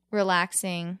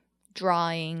 relaxing,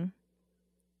 drawing,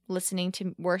 listening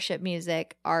to worship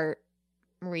music, art,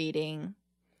 reading.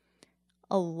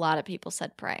 A lot of people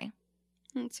said pray.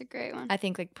 That's a great one. I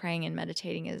think like praying and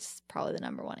meditating is probably the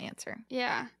number one answer.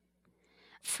 Yeah.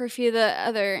 For a few of the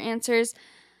other answers,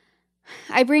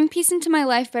 I bring peace into my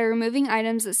life by removing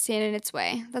items that stand in its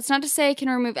way. That's not to say I can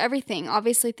remove everything.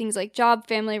 Obviously, things like job,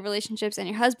 family, relationships, and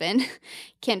your husband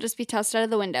can't just be tossed out of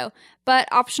the window. But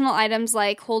optional items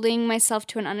like holding myself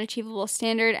to an unachievable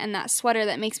standard and that sweater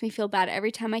that makes me feel bad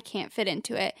every time I can't fit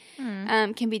into it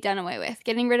can be done away with.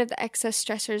 Getting rid of the excess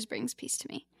stressors brings peace to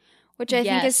me, which I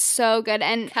think is so good.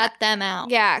 And cut them out.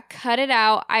 Yeah, cut it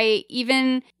out. I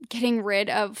even getting rid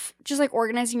of, just like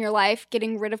organizing your life,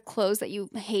 getting rid of clothes that you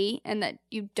hate and that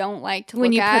you don't like to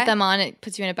when look you at. put them on, it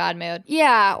puts you in a bad mood.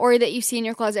 Yeah, or that you see in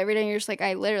your closet every day and you're just like,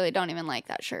 I literally don't even like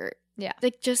that shirt. Yeah.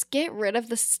 Like, just get rid of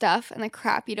the stuff and the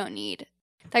crap you don't need.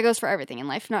 That goes for everything in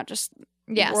life, not just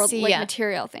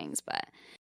material things. But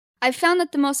I've found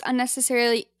that the most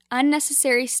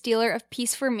unnecessary stealer of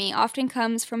peace for me often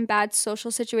comes from bad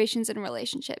social situations and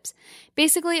relationships.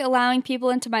 Basically, allowing people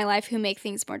into my life who make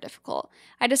things more difficult.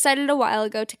 I decided a while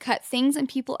ago to cut things and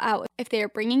people out if they are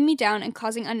bringing me down and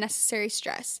causing unnecessary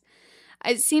stress.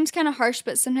 It seems kind of harsh,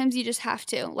 but sometimes you just have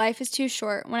to. Life is too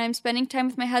short. When I'm spending time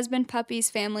with my husband,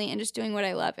 puppies, family, and just doing what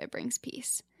I love, it brings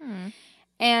peace.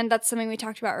 And that's something we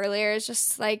talked about earlier. It's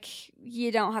just like,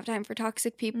 you don't have time for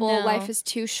toxic people. No. Life is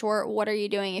too short. What are you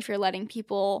doing if you're letting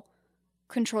people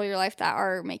control your life that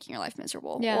are making your life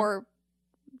miserable or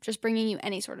just bringing you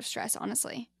any sort of stress,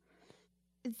 honestly?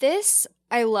 This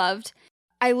I loved.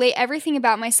 I lay everything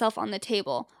about myself on the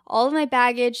table. All of my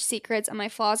baggage, secrets, and my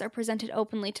flaws are presented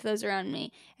openly to those around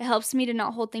me. It helps me to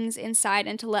not hold things inside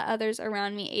and to let others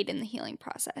around me aid in the healing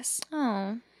process.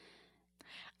 Oh.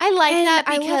 I like that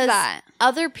I because love that.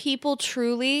 other people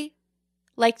truly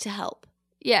like to help.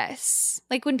 Yes.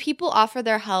 Like when people offer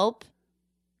their help,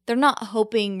 they're not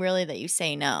hoping really that you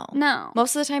say no. No.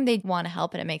 Most of the time they want to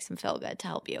help and it makes them feel good to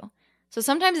help you. So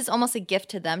sometimes it's almost a gift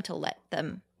to them to let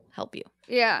them help you.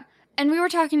 Yeah. And we were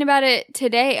talking about it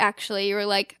today, actually. You were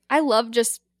like, I love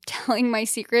just telling my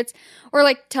secrets or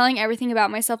like telling everything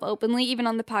about myself openly, even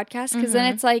on the podcast, because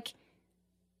then it's like,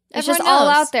 it's Everyone just all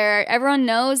knows. out there. Everyone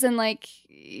knows, and like,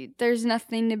 there's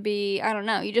nothing to be, I don't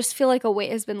know. You just feel like a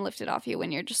weight has been lifted off you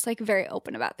when you're just like very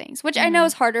open about things, which I know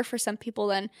is harder for some people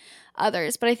than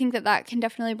others. But I think that that can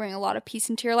definitely bring a lot of peace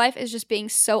into your life, is just being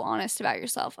so honest about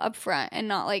yourself up front and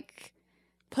not like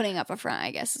putting up a front,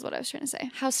 I guess is what I was trying to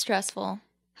say. How stressful.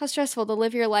 How stressful to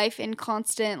live your life in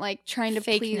constant, like, trying to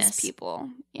please Fakeness. people.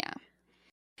 Yeah.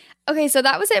 Okay, so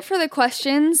that was it for the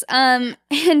questions. And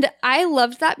I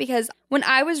loved that because when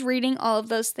I was reading all of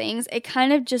those things, it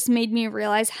kind of just made me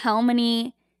realize how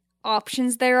many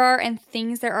options there are and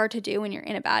things there are to do when you're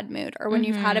in a bad mood or when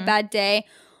you've had a bad day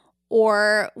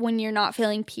or when you're not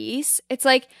feeling peace. It's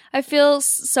like, I feel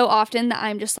so often that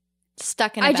I'm just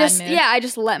Stuck in a bad mood. Yeah, I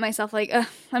just let myself like,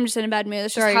 I'm just in a bad mood.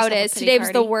 That's Throw just how it yourself a is. pity Today was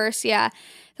the party. worst. Yeah.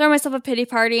 Throw myself a pity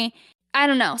party. I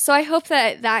don't know. So I hope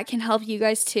that that can help you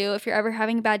guys too. If you're ever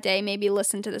having a bad day, maybe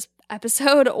listen to this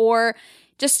episode or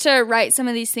just to write some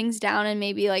of these things down and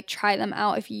maybe like try them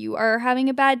out if you are having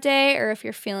a bad day or if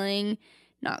you're feeling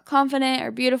not confident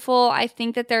or beautiful. I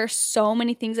think that there are so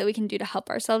many things that we can do to help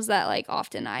ourselves that like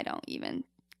often I don't even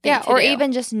think to or do.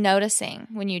 even just noticing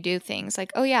when you do things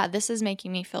like, oh yeah, this is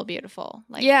making me feel beautiful.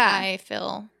 Like, Yeah. I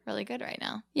feel really good right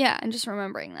now. Yeah, and just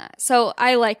remembering that. So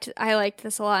I liked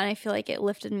this a lot, and I feel like it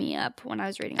lifted me up when I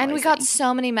was reading all And we these got things.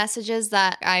 so many messages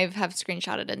that I have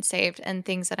screenshotted and saved and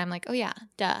things that I'm like, oh yeah,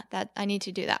 duh, that I need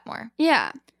to do that more.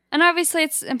 Yeah. And obviously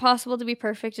it's impossible to be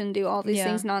perfect and do all these Yeah.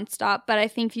 things nonstop, but I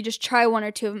think if you just try one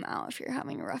or two of them out if you're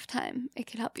having a rough time, it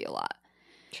could help you a lot.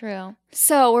 True.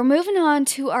 So we're moving on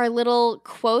to our little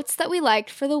quotes that we liked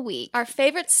for the week. Our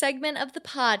favorite segment of the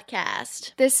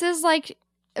podcast. This is like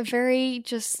a very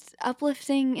just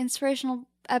uplifting, inspirational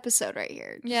episode right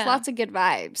here. Just Yeah. lots of good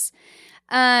vibes.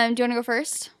 Do you want to go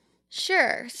first?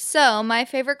 Sure. So my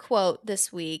favorite quote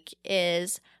this week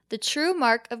is, "The true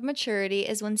mark of maturity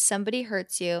is when somebody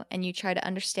hurts you and you try to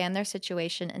understand their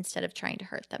situation instead of trying to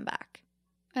hurt them back."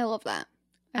 I love that.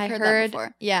 I've heard that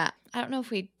before. Yeah. I don't know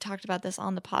if we talked about this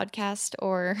on the podcast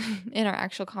or in our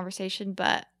actual conversation,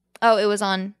 but it was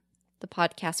on the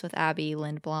podcast with Abby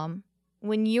Lindblom.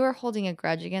 When you are holding a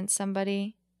grudge against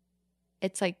somebody,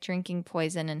 it's like drinking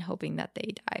poison and hoping that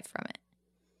they die from it.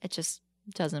 It just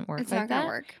doesn't work It's like not gonna that.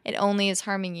 work. It only is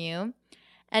harming you.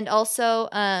 And also,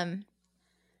 I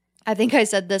think I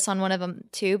said this on one of them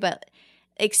too, but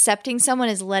accepting someone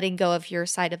is letting go of your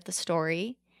side of the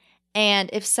story. And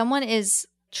if someone is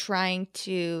trying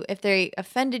to, if they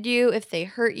offended you, if they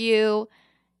hurt you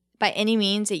by any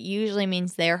means, it usually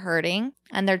means they're hurting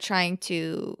and they're trying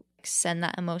to send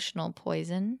that emotional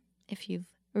poison. If you've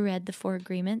read the 4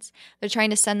 Agreements, they're trying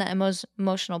to send that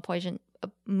emotional poison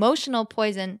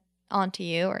onto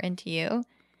you or into you,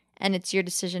 and it's your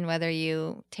decision whether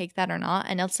you take that or not.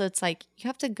 And also, it's like you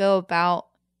have to go about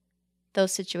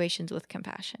those situations with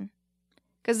compassion,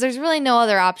 because there's really no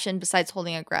other option besides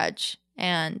holding a grudge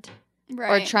and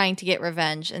or trying to get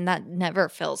revenge, and that never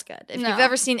feels good. If you've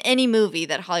ever seen any movie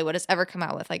that Hollywood has ever come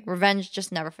out with, like, revenge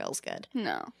just never feels good.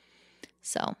 No.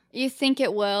 So You think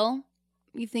it will.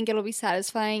 You think it'll be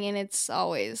satisfying, and it's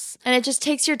always... And it just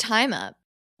takes your time up.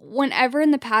 Whenever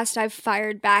in the past I've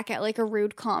fired back at, like, a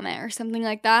rude comment or something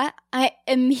like that, I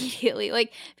immediately,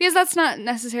 like, because that's not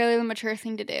necessarily the mature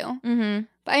thing to do,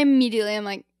 but I immediately am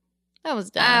like, that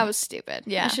was dumb. that was stupid.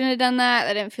 Yeah. I shouldn't have done that.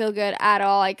 That didn't feel good at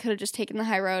all. I could have just taken the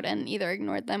high road and either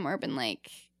ignored them or been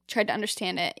like, tried to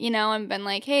understand it, you know, and been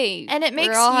like, hey, and it makes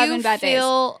we're all you having bad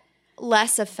feel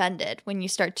less offended when you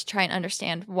start to try and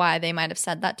understand why they might have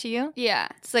said that to you. days. Yeah.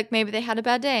 It's like maybe they had a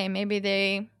bad day. Maybe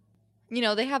they, you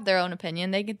know, they have their own opinion.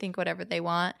 They can think whatever they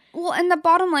want. Well, and the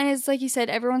bottom line is, like you said,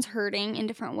 everyone's hurting in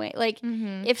different ways. Like,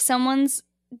 if someone's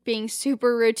being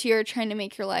super rude to you or trying to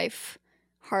make your life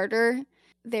harder,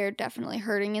 they're definitely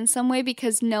hurting in some way,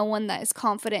 because no one that is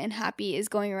confident and happy is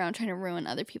going around trying to ruin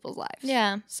other people's lives.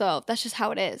 Yeah. So that's just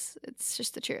how it is. It's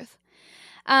just the truth.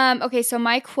 Okay, so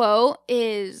my quote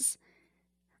is,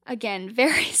 again,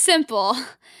 very simple,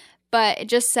 but it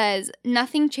just says,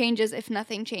 "Nothing changes if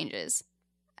nothing changes."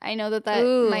 I know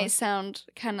that might sound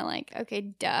kind of like, okay,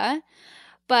 duh.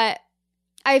 But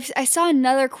I saw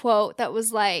another quote that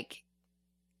was like,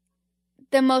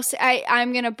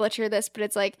 I'm going to butcher this, but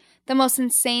it's like, the most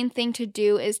insane thing to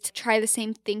do is to try the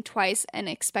same thing twice and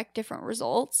expect different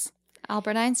results.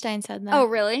 Albert Einstein said that. Oh,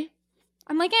 really?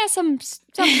 I'm like, yeah, some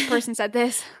person said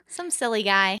this. Some silly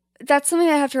guy. That's something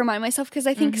I have to remind myself, because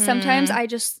I think sometimes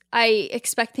I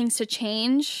expect things to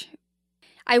change.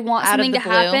 I want something to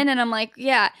happen, and I'm like,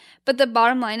 yeah. But the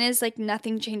bottom line is, like,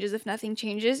 nothing changes if nothing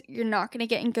changes. You're not going to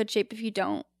get in good shape if you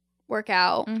don't work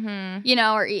out, you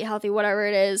know, or eat healthy, whatever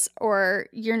it is, or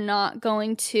you're not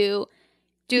going to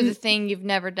do the thing you've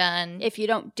never done if you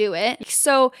don't do it.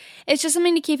 So it's just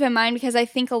something to keep in mind, because I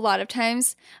think a lot of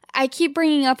times I keep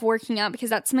bringing up working out because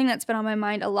that's something that's been on my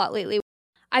mind a lot lately.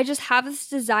 I just have this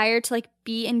desire to, like,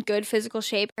 be in good physical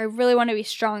shape. I really want to be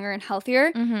stronger and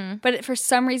healthier. But for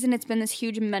some reason, it's been this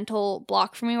huge mental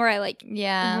block for me where I, like,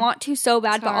 want to so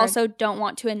bad, but also don't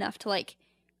want to enough to, like,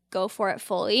 go for it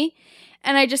fully.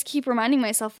 And I just keep reminding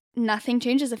myself, nothing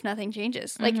changes if nothing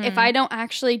changes. Like, if I don't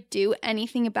actually do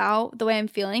anything about the way I'm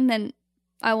feeling, then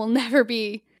I will never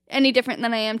be any different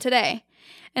than I am today.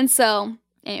 And so,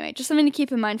 anyway, just something to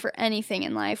keep in mind for anything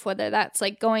in life, whether that's,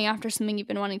 like, going after something you've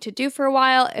been wanting to do for a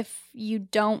while. If you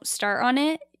don't start on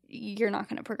it, you're not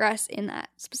going to progress in that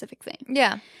specific thing.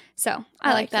 Yeah. So,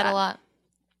 I like that a lot.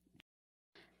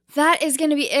 That is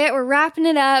going to be it. We're wrapping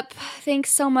it up. Thanks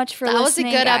so much for listening, That was a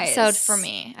good guys. episode for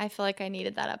me. I feel like I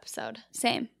needed that episode.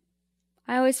 Same.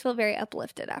 I always feel very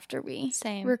uplifted after we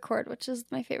Same. record, which is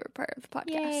my favorite part of the podcast.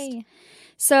 Yay.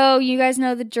 So you guys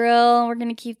know the drill. We're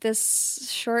going to keep this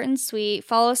short and sweet.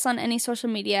 Follow us on any social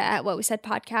media at What We Said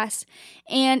Podcast,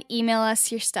 and email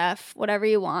us your stuff, whatever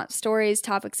you want, stories,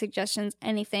 topic suggestions,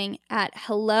 anything, at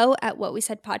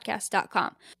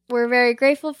hello@whatwesaidpodcast.com. We're very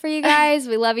grateful for you guys.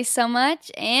 We love you so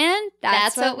much, and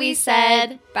that's what we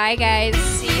said. Bye, guys.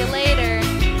 See you later.